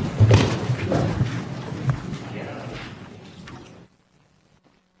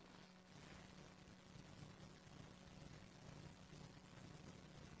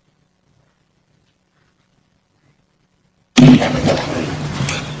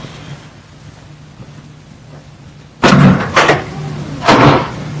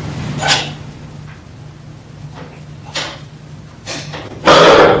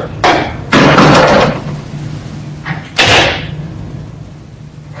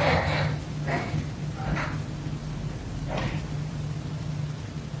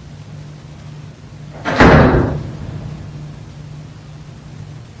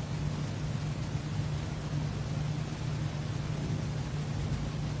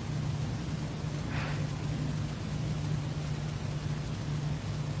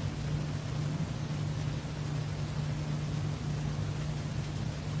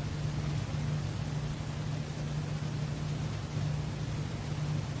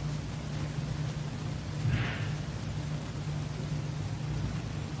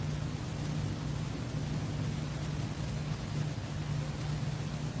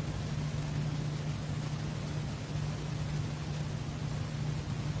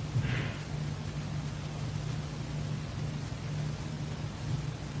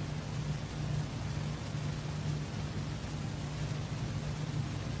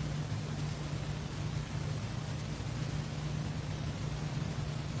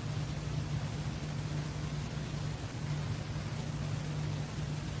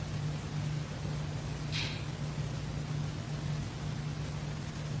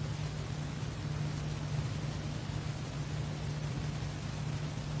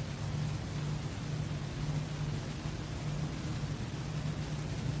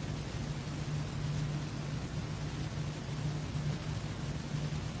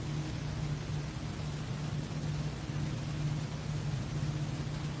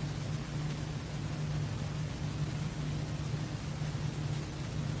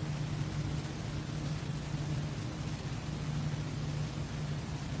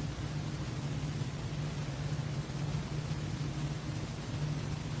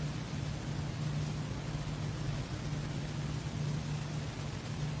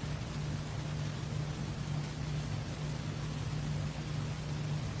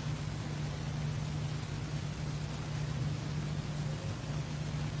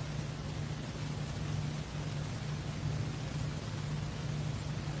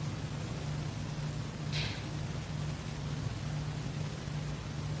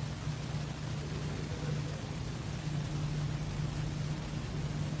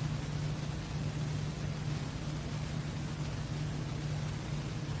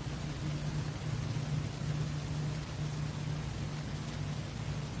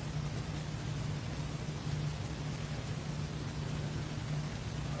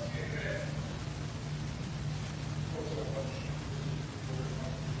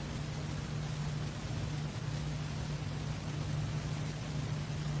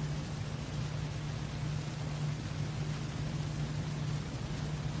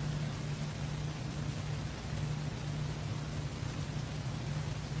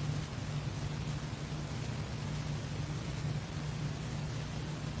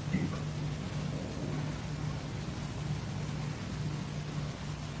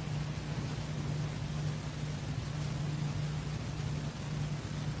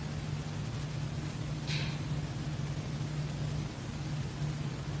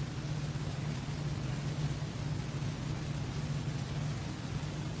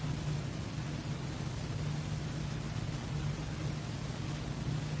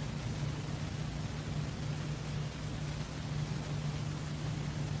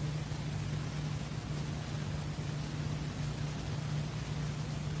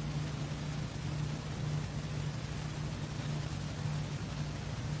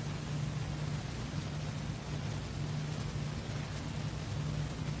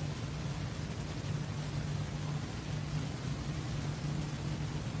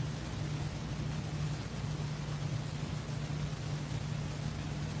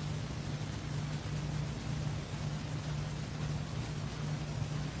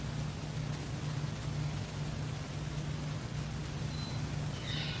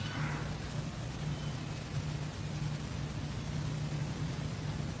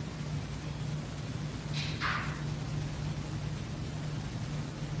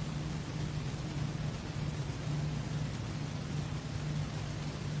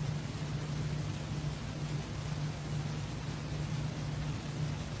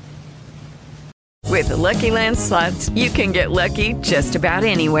 With the Lucky Land Slots, you can get lucky just about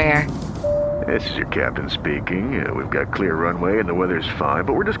anywhere. This is your captain speaking. We've got clear runway and the weather's fine,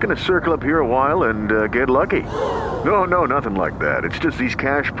 but we're just going to circle up here a while and get lucky. No, nothing like that. It's just these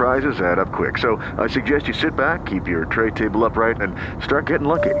cash prizes add up quick. So I suggest you sit back, keep your tray table upright, and start getting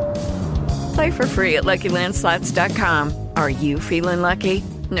lucky. Play for free at LuckyLandSlots.com. Are you feeling lucky?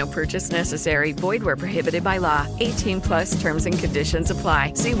 No purchase necessary. Void where prohibited by law. 18+ terms and conditions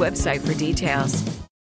apply. See website for details.